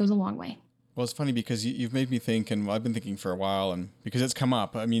goes a long way. Well, it's funny because you've made me think, and I've been thinking for a while, and because it's come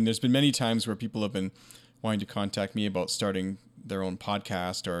up. I mean, there's been many times where people have been wanting to contact me about starting their own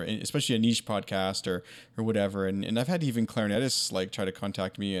podcast, or especially a niche podcast or whatever. And I've had even clarinetists like try to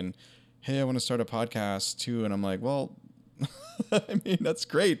contact me and, "Hey, I want to start a podcast too." And I'm like, well, I mean, that's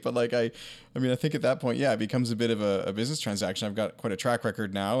great. But like, I think at that point, yeah, it becomes a bit of a business transaction. I've got quite a track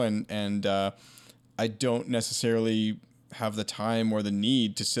record now, and I don't necessarily have the time or the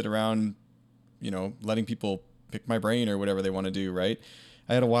need to sit around, letting people pick my brain or whatever they want to do. Right.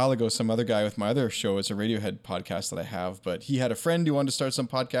 I had a while ago, some other guy with my other show. It's a Radiohead podcast that I have, but he had a friend who wanted to start some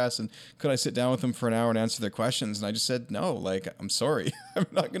podcast, and could I sit down with him for an hour and answer their questions? And I just said, no, like, I'm sorry. I'm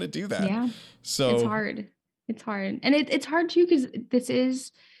not going to do that. Yeah. So it's hard. And it's hard too,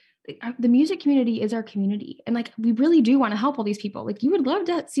 because the music community is our community. And like, we really do want to help all these people. Like, you would love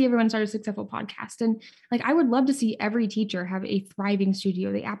to see everyone start a successful podcast. And like, I would love to see every teacher have a thriving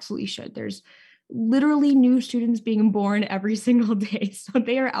studio. They absolutely should. There's literally new students being born every single day. So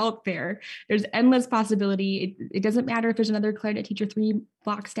they are out there. There's endless possibility. It doesn't matter if there's another clarinet teacher 3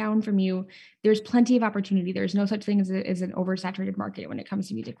 blocks down from you. There's plenty of opportunity. There's no such thing as an oversaturated market when it comes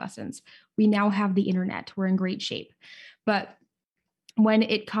to music lessons. We now have the internet. We're in great shape. But when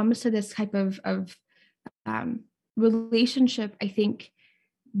it comes to this type of relationship, I think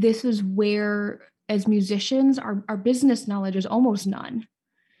this is where, as musicians, our business knowledge is almost none,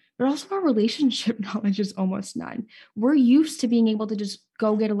 but also our relationship knowledge is almost none. We're used to being able to just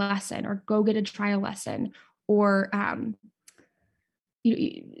go get a lesson or go get a trial lesson, or can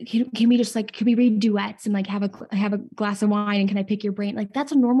we read duets and like have a glass of wine, and can I pick your brain? Like,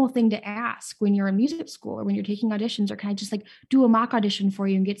 that's a normal thing to ask when you're in music school or when you're taking auditions, or can I just like do a mock audition for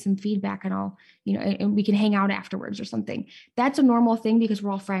you and get some feedback, and and we can hang out afterwards or something. That's a normal thing because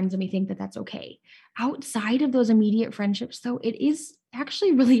we're all friends and we think that that's okay. Outside of those immediate friendships, though, it is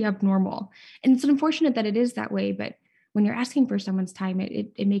actually really abnormal. And it's unfortunate that it is that way, but when you're asking for someone's time,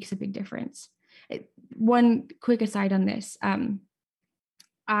 it makes a big difference. One quick aside on this,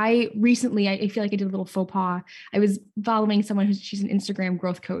 I feel like I did a little faux pas. I was following someone she's an Instagram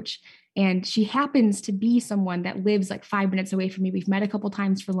growth coach, and she happens to be someone that lives like 5 minutes away from me. We've met a couple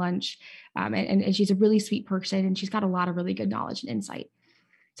times for lunch, and she's a really sweet person, and she's got a lot of really good knowledge and insight.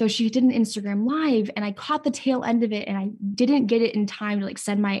 So she did an Instagram live, and I caught the tail end of it, and I didn't get it in time to like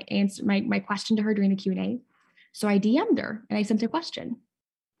send my answer, my question to her during the Q&A. So I DM'd her and I sent a question.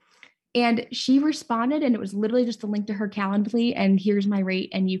 And she responded, and it was literally just a link to her Calendly, and here's my rate,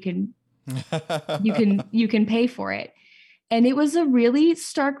 and you can pay for it. And it was a really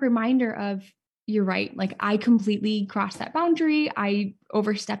stark reminder of, you're right. Like, I completely crossed that boundary. I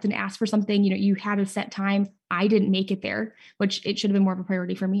overstepped and asked for something. You had a set time. I didn't make it there, which it should have been more of a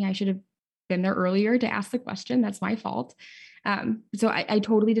priority for me. I should have been there earlier to ask the question. That's my fault. So I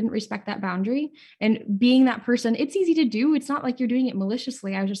totally didn't respect that boundary. And being that person, it's easy to do. It's not like you're doing it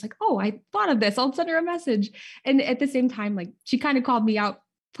maliciously. I was just like, oh, I thought of this. I'll send her a message. And at the same time, like, she kind of called me out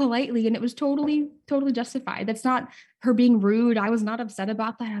politely, and it was totally justified. That's not her being rude. I was not upset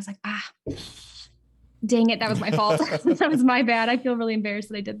about that. I was like, dang it. That was my fault. That was my bad. I feel really embarrassed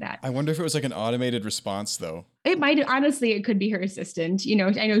that I did that. I wonder if it was like an automated response though. It might, honestly, it could be her assistant.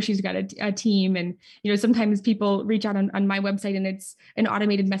 I know she's got a team, and, sometimes people reach out on my website and it's an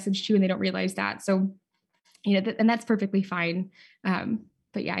automated message too, and they don't realize that. So, and that's perfectly fine.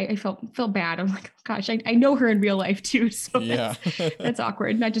 But yeah, I felt bad. I'm like, gosh, I know her in real life too. So yeah, that's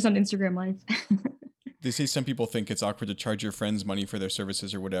awkward. Not just on Instagram Live. They say some people think it's awkward to charge your friends money for their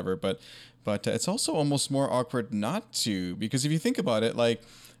services or whatever, but it's also almost more awkward not to, because if you think about it, like,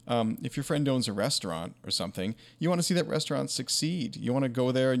 if your friend owns a restaurant or something, you want to see that restaurant succeed. You want to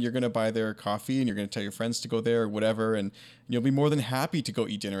go there, and you're going to buy their coffee, and you're going to tell your friends to go there or whatever, and you'll be more than happy to go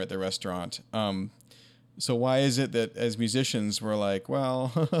eat dinner at their restaurant. So why is it that as musicians we're like,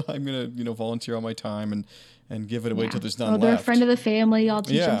 well, I'm going to volunteer all my time and give it away till there's none left. They're a friend of the family. I'll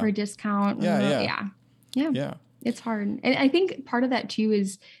teach them for a discount. Yeah. It's hard. And I think part of that too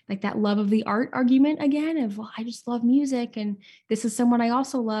is like that love of the art argument again of, well, I just love music, and this is someone I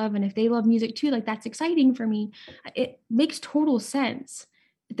also love. And if they love music too, like, that's exciting for me. It makes total sense.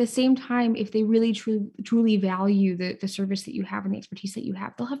 At the same time, if they really truly value the service that you have and the expertise that you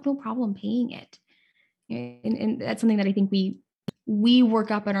have, they'll have no problem paying it. And that's something that I think we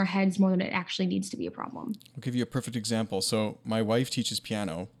work up in our heads more than it actually needs to be a problem. I'll give you a perfect example. So my wife teaches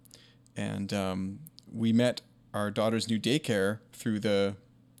piano, and we met our daughter's new daycare through a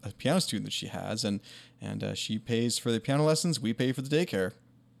piano student that she has, and she pays for the piano lessons. We pay for the daycare.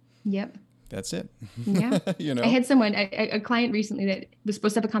 Yep. That's it. Yeah. I had someone, a client recently that was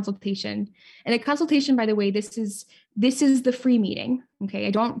supposed to have a consultation, and a consultation, by the way, this is the free meeting. Okay.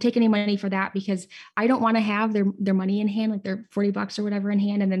 I don't take any money for that because I don't want to have their money in hand, like their $40 or whatever in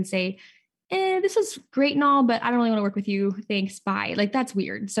hand, and then say, this is great and all, but I don't really want to work with you. Thanks. Bye. Like, that's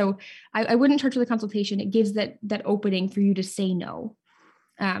weird. So I wouldn't charge for the consultation. It gives that opening for you to say no.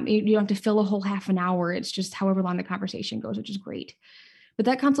 You don't have to fill a whole half an hour. It's just however long the conversation goes, which is great. But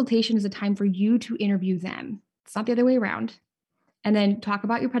that consultation is a time for you to interview them. It's not the other way around. And then talk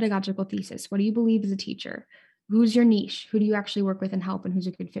about your pedagogical thesis. What do you believe as a teacher? Who's your niche? Who do you actually work with and help, and who's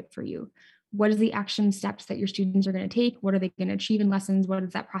a good fit for you? What is the action steps that your students are going to take? What are they going to achieve in lessons? What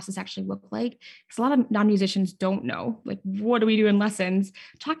does that process actually look like? Because a lot of non-musicians don't know, like, what do we do in lessons?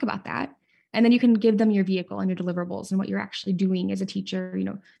 Talk about that. And then you can give them your vehicle and your deliverables and what you're actually doing as a teacher.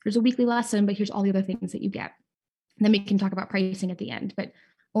 There's a weekly lesson, but here's all the other things that you get. And then we can talk about pricing at the end, but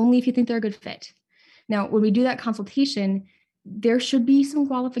only if you think they're a good fit. Now, when we do that consultation, there should be some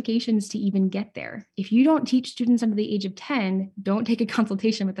qualifications to even get there. If you don't teach students under the age of 10, don't take a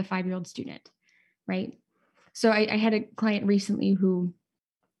consultation with a 5-year-old student. right? So I had a client recently who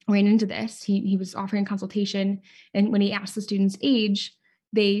ran into this. He was offering a consultation, and when he asked the student's age,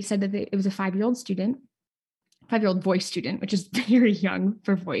 they said that it was a 5-year-old student, 5-year-old voice student, which is very young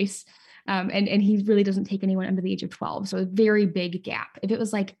for voice. And he really doesn't take anyone under the age of 12. So a very big gap. If it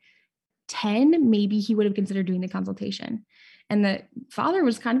was like 10, maybe he would have considered doing the consultation. And the father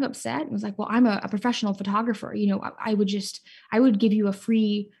was kind of upset and was like, well, I'm a professional photographer. I would give you a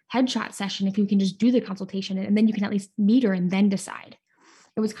free headshot session if you can just do the consultation, and then you can at least meet her and then decide.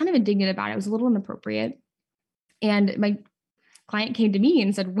 It was kind of indignant about it. It was a little inappropriate. And my client came to me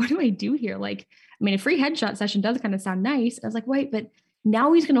and said, what do I do here? Like, I mean, a free headshot session does kind of sound nice. I was like, wait, but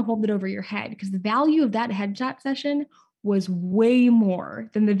now he's going to hold it over your head, because the value of that headshot session was way more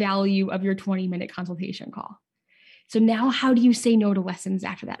than the value of your 20-minute consultation call. So now how do you say no to lessons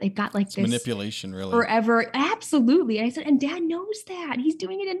after that? They've got like it's this manipulation, really. Forever. Absolutely. And I said, and dad knows that. He's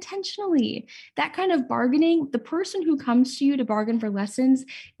doing it intentionally. That kind of bargaining, the person who comes to you to bargain for lessons,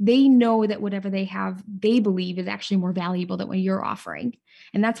 they know that whatever they have, they believe is actually more valuable than what you're offering.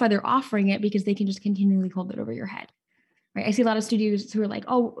 And that's why they're offering it, because they can just continually hold it over your head. Right? I see a lot of studios who are like,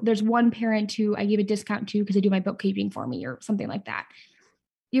 oh, there's one parent who I give a discount to because they do my bookkeeping for me or something like that.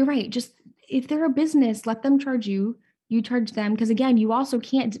 You're right. Just if they're a business, let them charge you. You charge them, because again, you also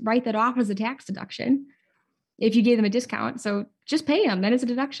can't write that off as a tax deduction if you gave them a discount. So just pay them. Then it's a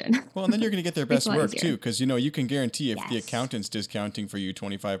deduction. Well, and then you're going to get their best work easier. too, because you can guarantee if Yes. the accountant's discounting for you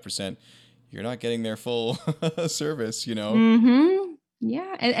 25%, you're not getting their full service. Mm-hmm.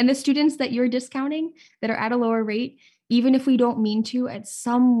 Yeah. And the students that you're discounting that are at a lower rate, even if we don't mean to, at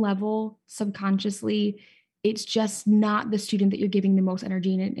some level, subconsciously, it's just not the student that you're giving the most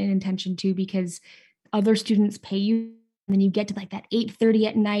energy and intention to, because other students pay you, and then you get to like that 8:30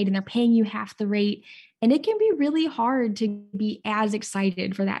 at night and they're paying you half the rate. And it can be really hard to be as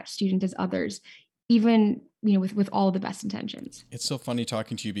excited for that student as others, even with all the best intentions. It's so funny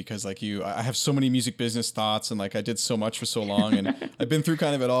talking to you, because like I have so many music business thoughts, and like I did so much for so long, and I've been through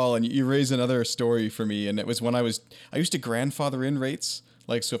kind of it all. And you raised another story for me, and it was when I used to grandfather in rates.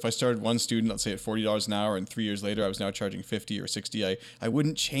 Like, so if I started one student, let's say at $40 an hour, and 3 years later I was now charging 50 or 60, I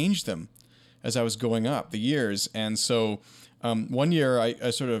wouldn't change them as I was going up the years. And so one year I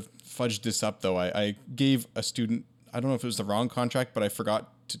sort of fudged this up though. I gave a student, I don't know if it was the wrong contract, but I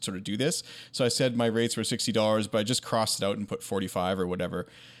forgot to sort of do this. So I said my rates were $60, but I just crossed it out and put 45 or whatever.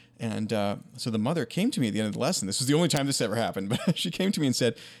 And so the mother came to me at the end of the lesson. This was the only time this ever happened, but she came to me and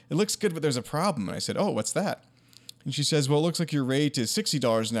said, it looks good, but there's a problem. And I said, oh, what's that? And she says, well, it looks like your rate is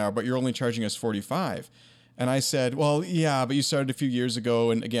 $60 an hour, but you're only charging us 45. And I said, well, yeah, but you started a few years ago.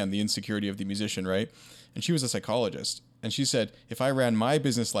 And again, the insecurity of the musician, right? And she was a psychologist. And she said, if I ran my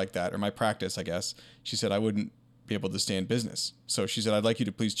business like that, or my practice, I guess, she said, I wouldn't be able to stay in business. So she said, I'd like you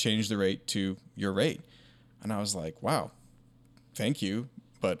to please change the rate to your rate. And I was like, wow, thank you.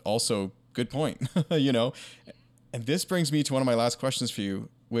 But also good point, And this brings me to one of my last questions for you,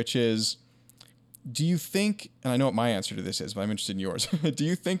 which is, do you think, and I know what my answer to this is, but I'm interested in yours. Do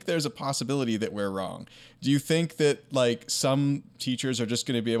you think there's a possibility that we're wrong? Do you think that like some teachers are just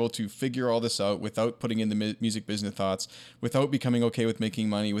going to be able to figure all this out without putting in the music business thoughts, without becoming okay with making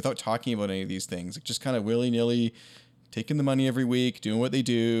money, without talking about any of these things, like just kind of willy-nilly taking the money every week, doing what they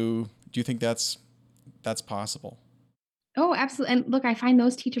do? Do you think that's possible? Oh, absolutely. And look, I find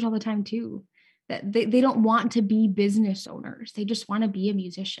those teachers all the time too, that they don't want to be business owners. They just want to be a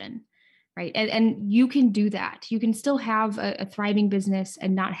musician. Right. And you can do that. You can still have a thriving business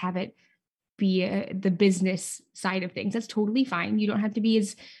and not have it be the business side of things. That's totally fine. You don't have to be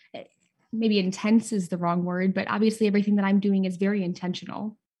as, maybe intense is the wrong word, but obviously everything that I'm doing is very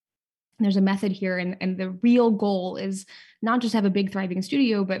intentional. There's a method here. And the real goal is not just have a big thriving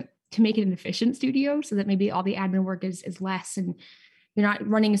studio, but to make it an efficient studio so that maybe all the admin work is less and you're not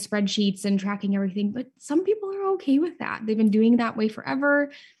running spreadsheets and tracking everything. But some people are okay with that. They've been doing that way forever.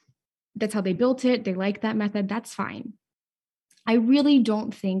 That's how they built it. They like that method. That's fine. I really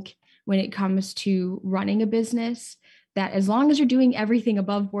don't think when it comes to running a business that as long as you're doing everything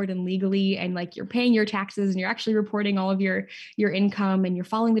above board and legally, and like you're paying your taxes and you're actually reporting all of your income and you're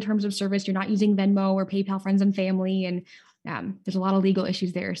following the terms of service, you're not using Venmo or PayPal friends and family. And there's a lot of legal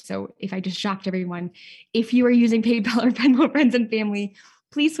issues there. So if I just shocked everyone, if you are using PayPal or Venmo friends and family,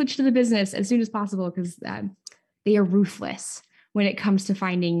 please switch to the business as soon as possible, because they are ruthless when it comes to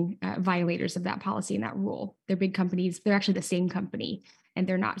finding violators of that policy and that rule. They're big companies. They're actually the same company and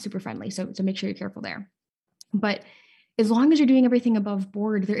they're not super friendly. So make sure you're careful there. But as long as you're doing everything above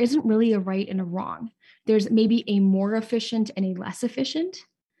board, there isn't really a right and a wrong. There's maybe a more efficient and a less efficient.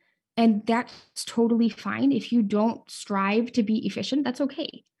 And that's totally fine. If you don't strive to be efficient, that's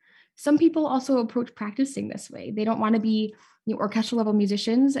okay. Some people also approach practicing this way. They don't want to be orchestral level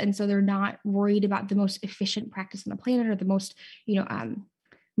musicians, and so they're not worried about the most efficient practice on the planet or the most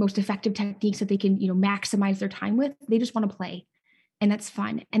most effective techniques that they can maximize their time with. They just want to play, and that's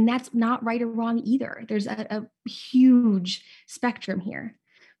fun, and that's not right or wrong either. There's a huge spectrum here,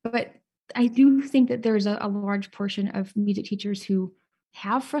 but I do think that there's a large portion of music teachers who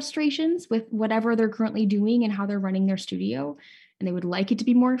have frustrations with whatever they're currently doing and how they're running their studio, and they would like it to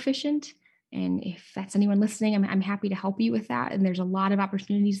be more efficient. And if that's anyone listening, I'm happy to help you with that. And there's a lot of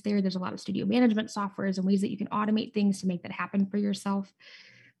opportunities there. There's a lot of studio management softwares and ways that you can automate things to make that happen for yourself.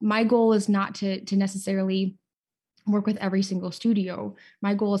 My goal is not to necessarily work with every single studio.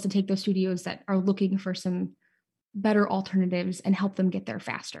 My goal is to take those studios that are looking for some better alternatives and help them get there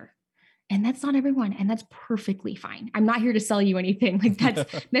faster. And that's not everyone, and that's perfectly fine. I'm not here to sell you anything. Like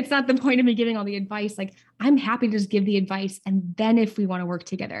that's not the point of me giving all the advice. Like, I'm happy to just give the advice, and then if we want to work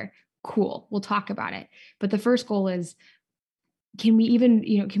together, cool, we'll talk about it. But the first goal is, can we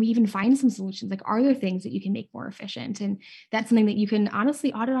even find some solutions? Like, are there things that you can make more efficient? And that's something that you can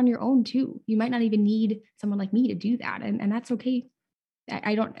honestly audit on your own too. You might not even need someone like me to do that, and that's okay.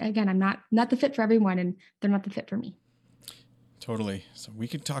 I'm not the fit for everyone, and they're not the fit for me. Totally. So we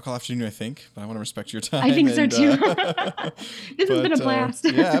could talk all afternoon, I think, but I want to respect your time. I think so too. This has been a blast.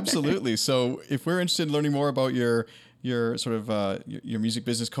 Yeah, absolutely. So if we're interested in learning more about your sort of your music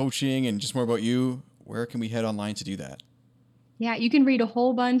business coaching and just more about you, where can we head online to do that? Yeah, you can read a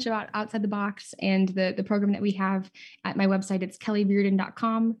whole bunch about Outside the Box and the program that we have at my website. It's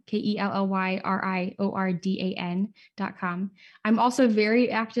kellyriordan.com, KELLYRIORDAN.com. I'm also very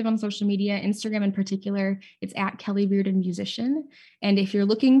active on social media, Instagram in particular. It's at Kelly Riordan Musician. And if you're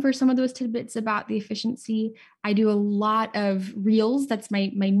looking for some of those tidbits about the efficiency, I do a lot of reels. That's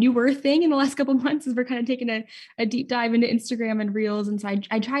my newer thing in the last couple of months, is we're kind of taking a deep dive into Instagram and reels. And so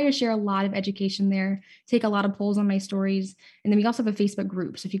I try to share a lot of education there, take a lot of polls on my stories. And then we also have a Facebook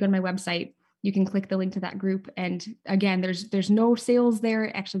group. So if you go to my website, you can click the link to that group. And again, there's no sales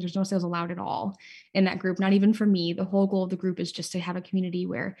there. Actually, there's no sales allowed at all in that group, not even for me. The whole goal of the group is just to have a community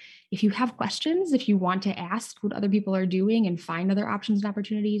where if you have questions, if you want to ask what other people are doing and find other options and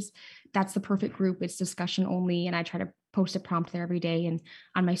opportunities, that's the perfect group. It's discussion only. And I try to post a prompt there every day and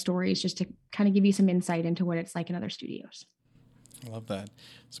on my stories just to kind of give you some insight into what it's like in other studios. I love that.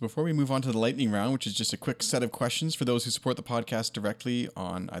 So before we move on to the lightning round, which is just a quick set of questions for those who support the podcast directly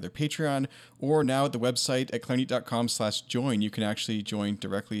on either Patreon or now at the website at clarinet.com/join, you can actually join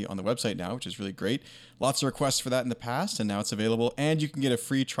directly on the website now, which is really great. Lots of requests for that in the past, and now it's available. And you can get a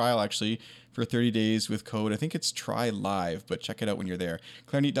free trial actually for 30 days with code. I think it's Try Live, but check it out when you're there.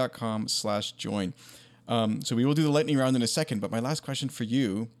 clarinet.com/join. So we will do the lightning round in a second, but my last question for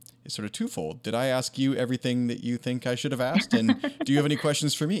you is sort of twofold. Did I ask you everything that you think I should have asked? And do you have any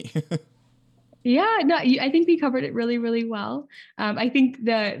questions for me? Yeah, no, I think we covered it really, really well. I think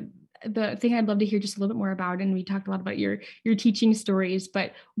the thing I'd love to hear just a little bit more about, and we talked a lot about your teaching stories,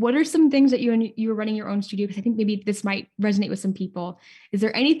 but what are some things that you were running your own studio? Because I think maybe this might resonate with some people. Is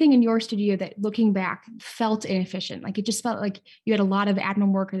there anything in your studio that looking back felt inefficient? Like it just felt like you had a lot of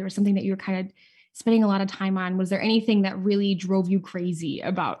admin work, or there was something that you were kind of spending a lot of time on? Was there anything that really drove you crazy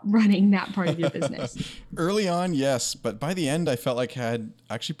about running that part of your business? Early on, yes. But by the end, I felt like I had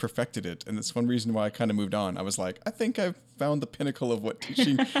actually perfected it. And that's one reason why I kind of moved on. I was like, I think I've found the pinnacle of what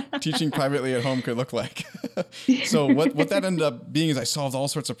teaching privately at home could look like. So what that ended up being is I solved all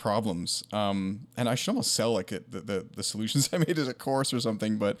sorts of problems. And I should almost sell like the solutions I made as a course or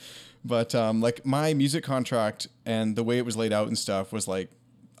something. But like my music contract and the way it was laid out and stuff was like,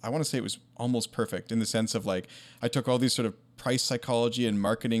 I want to say it was almost perfect in the sense of like, I took all these sort of price psychology and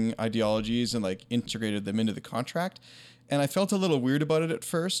marketing ideologies and like integrated them into the contract. And I felt a little weird about it at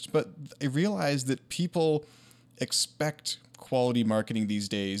first, but I realized that people expect quality marketing these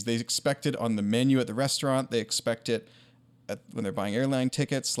days. They expect it on the menu at the restaurant. They expect it when they're buying airline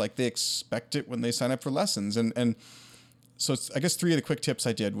tickets. Like they expect it when they sign up for lessons. And so I guess 3 of the quick tips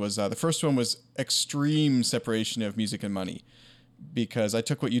I did was, the first one was extreme separation of music and money. Because I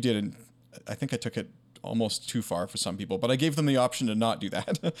took what you did, and I think I took it almost too far for some people, but I gave them the option to not do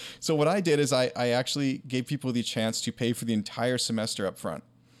that. So what I did is I actually gave people the chance to pay for the entire semester up front.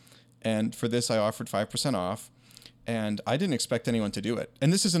 And for this, I offered 5% off, and I didn't expect anyone to do it.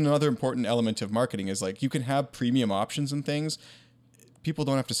 And this is another important element of marketing is like you can have premium options and things. People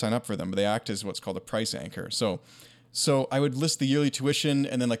don't have to sign up for them, but they act as what's called a price anchor. So I would list the yearly tuition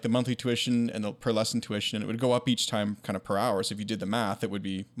and then like the monthly tuition and the per lesson tuition, and it would go up each time kind of per hour. So if you did the math, it would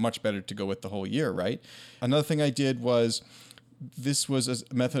be much better to go with the whole year, right? Another thing I did was, this was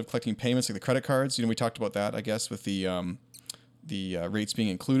a method of collecting payments like the credit cards. You know, we talked about that, I guess, with the the rates being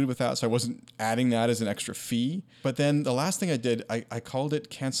included with that, so I wasn't adding that as an extra fee. But then the last thing I did, I called it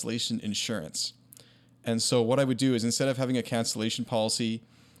cancellation insurance. And so what I would do is, instead of having a cancellation policy,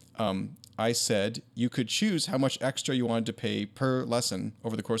 I said you could choose how much extra you wanted to pay per lesson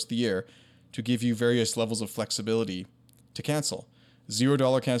over the course of the year to give you various levels of flexibility to cancel.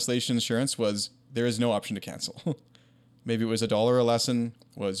 $0 cancellation insurance was there is no option to cancel. Maybe it was $1 a lesson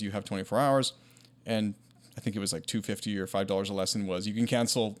was you have 24 hours, and I think it was like $2.50 or $5 a lesson was you can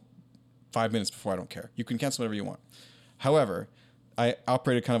cancel 5 minutes before, I don't care. You can cancel whatever you want. However, I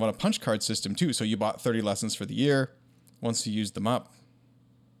operated kind of on a punch card system too. So you bought 30 lessons for the year. Once you used them up,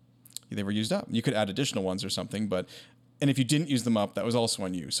 they were used up. You could add additional ones or something, and if you didn't use them up, that was also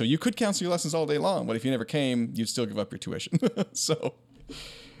on you. So you could cancel your lessons all day long, but if you never came, you'd still give up your tuition. So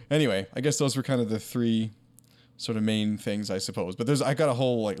anyway, I guess those were kind of the three sort of main things, I suppose. But I got a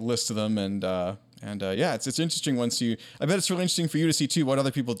whole list of them, and yeah, it's interesting I bet it's really interesting for you to see too what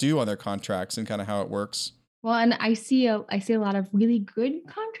other people do on their contracts and kind of how it works. Well, and I see a lot of really good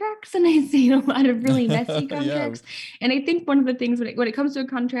contracts, and I see a lot of really messy contracts. Yeah. And I think one of the things when it comes to a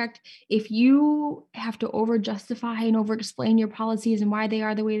contract, if you have to over justify and over explain your policies and why they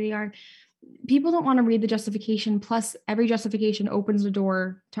are the way they are, people don't want to read the justification. Plus, every justification opens the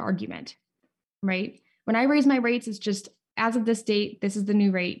door to argument, right? When I raise my rates, it's just, as of this date, this is the new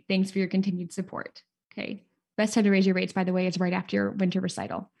rate. Thanks for your continued support. Okay. Best time to raise your rates, by the way, is right after your winter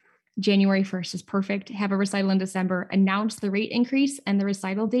recital. January 1st is perfect. Have a recital in December, announce the rate increase and the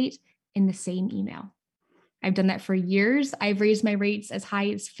recital date in the same email. I've done that for years. I've raised my rates as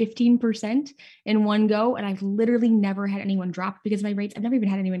high as 15% in one go, and I've literally never had anyone drop because of my rates. I've never even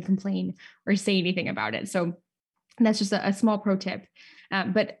had anyone complain or say anything about it. So that's just a small pro tip.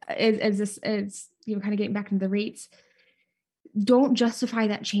 But as kind of getting back into the rates, don't justify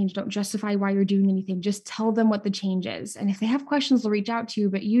that change. Don't justify why you're doing anything. Just tell them what the change is. And if they have questions, they'll reach out to you,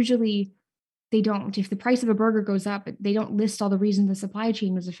 but usually they don't. If the price of a burger goes up, they don't list all the reasons the supply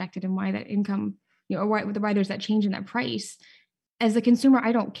chain was affected and why that income, or why there's that change in that price. As a consumer,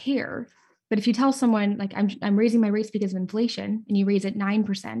 I don't care. But if you tell someone like I'm raising my rates because of inflation, and you raise it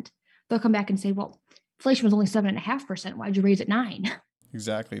 9%, they'll come back and say, well, inflation was only 7.5%. Why'd you raise it 9%?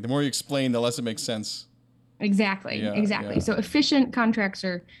 Exactly. The more you explain, the less it makes sense. Exactly. Yeah. So efficient contracts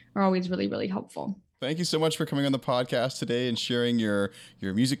are always really, really helpful. Thank you so much for coming on the podcast today and sharing your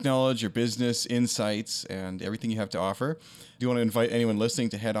music knowledge, your business insights, and everything you have to offer. Do you want to invite anyone listening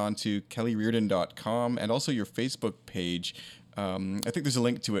to head on to kellyriordan.com and also your Facebook page? I think there's a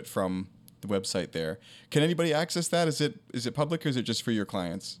link to it from the website there. Can anybody access that? Is it public or is it just for your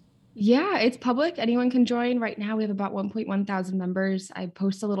clients? Yeah, it's public. Anyone can join. Right now, we have about 1.1 thousand members. I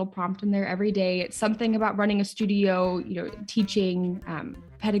post a little prompt in there every day. It's something about running a studio, teaching,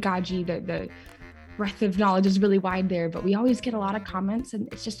 pedagogy. The breadth of knowledge is really wide there, but we always get a lot of comments, and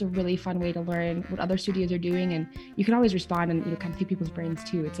it's just a really fun way to learn what other studios are doing. And you can always respond and kind of pick people's brains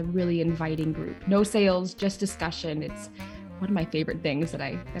too. It's a really inviting group. No sales, just discussion. It's one of my favorite things that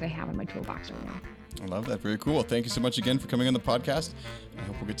I have in my toolbox right now. I love that. Very cool. Thank you so much again for coming on the podcast. I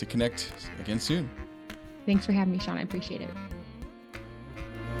hope we'll get to connect again soon. Thanks for having me, Sean. I appreciate it.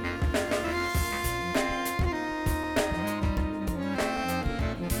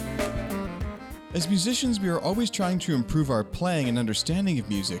 As musicians, we are always trying to improve our playing and understanding of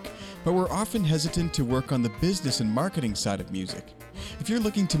music, but we're often hesitant to work on the business and marketing side of music. If you're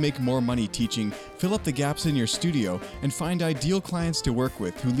looking to make more money teaching, fill up the gaps in your studio, and find ideal clients to work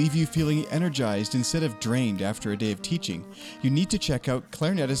with who leave you feeling energized instead of drained after a day of teaching, you need to check out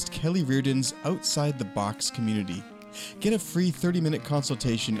clarinetist Kelly Riordan's Outside the Box community. Get a free 30-minute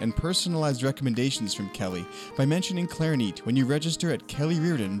consultation and personalized recommendations from Kelly by mentioning Clarinet when you register at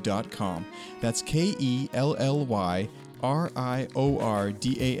kellyriordan.com. That's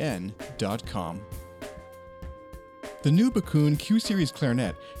KELLYRIORDAN.com. The new Bakun Q-Series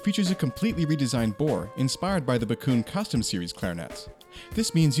clarinet features a completely redesigned bore inspired by the Bakun Custom Series clarinets.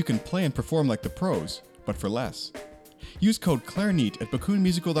 This means you can play and perform like the pros, but for less. Use code CLARINET at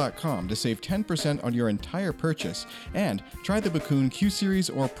bakunmusical.com to save 10% on your entire purchase, and try the Bakun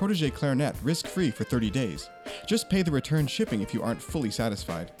Q-Series or Protege clarinet risk-free for 30 days. Just pay the return shipping if you aren't fully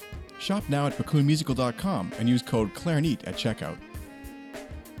satisfied. Shop now at bakunmusical.com and use code CLARINET at checkout.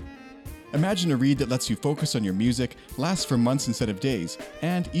 Imagine a reed that lets you focus on your music, lasts for months instead of days,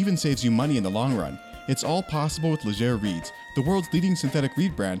 and even saves you money in the long run. It's all possible with Leger Reeds, the world's leading synthetic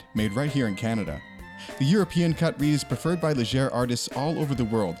reed brand made right here in Canada. The European cut reed is preferred by Leger artists all over the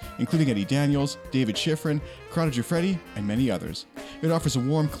world, including Eddie Daniels, David Schifrin, Corrado Giuffretti, and many others. It offers a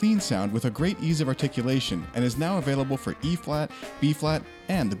warm, clean sound with a great ease of articulation and is now available for E-flat, B-flat,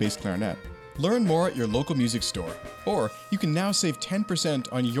 and the bass clarinet. Learn more at your local music store, or you can now save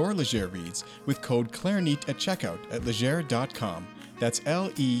 10% on your Leger reads with code CLAIRNEAT at checkout at leger.com. That's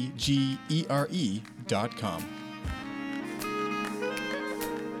LEGERE.com.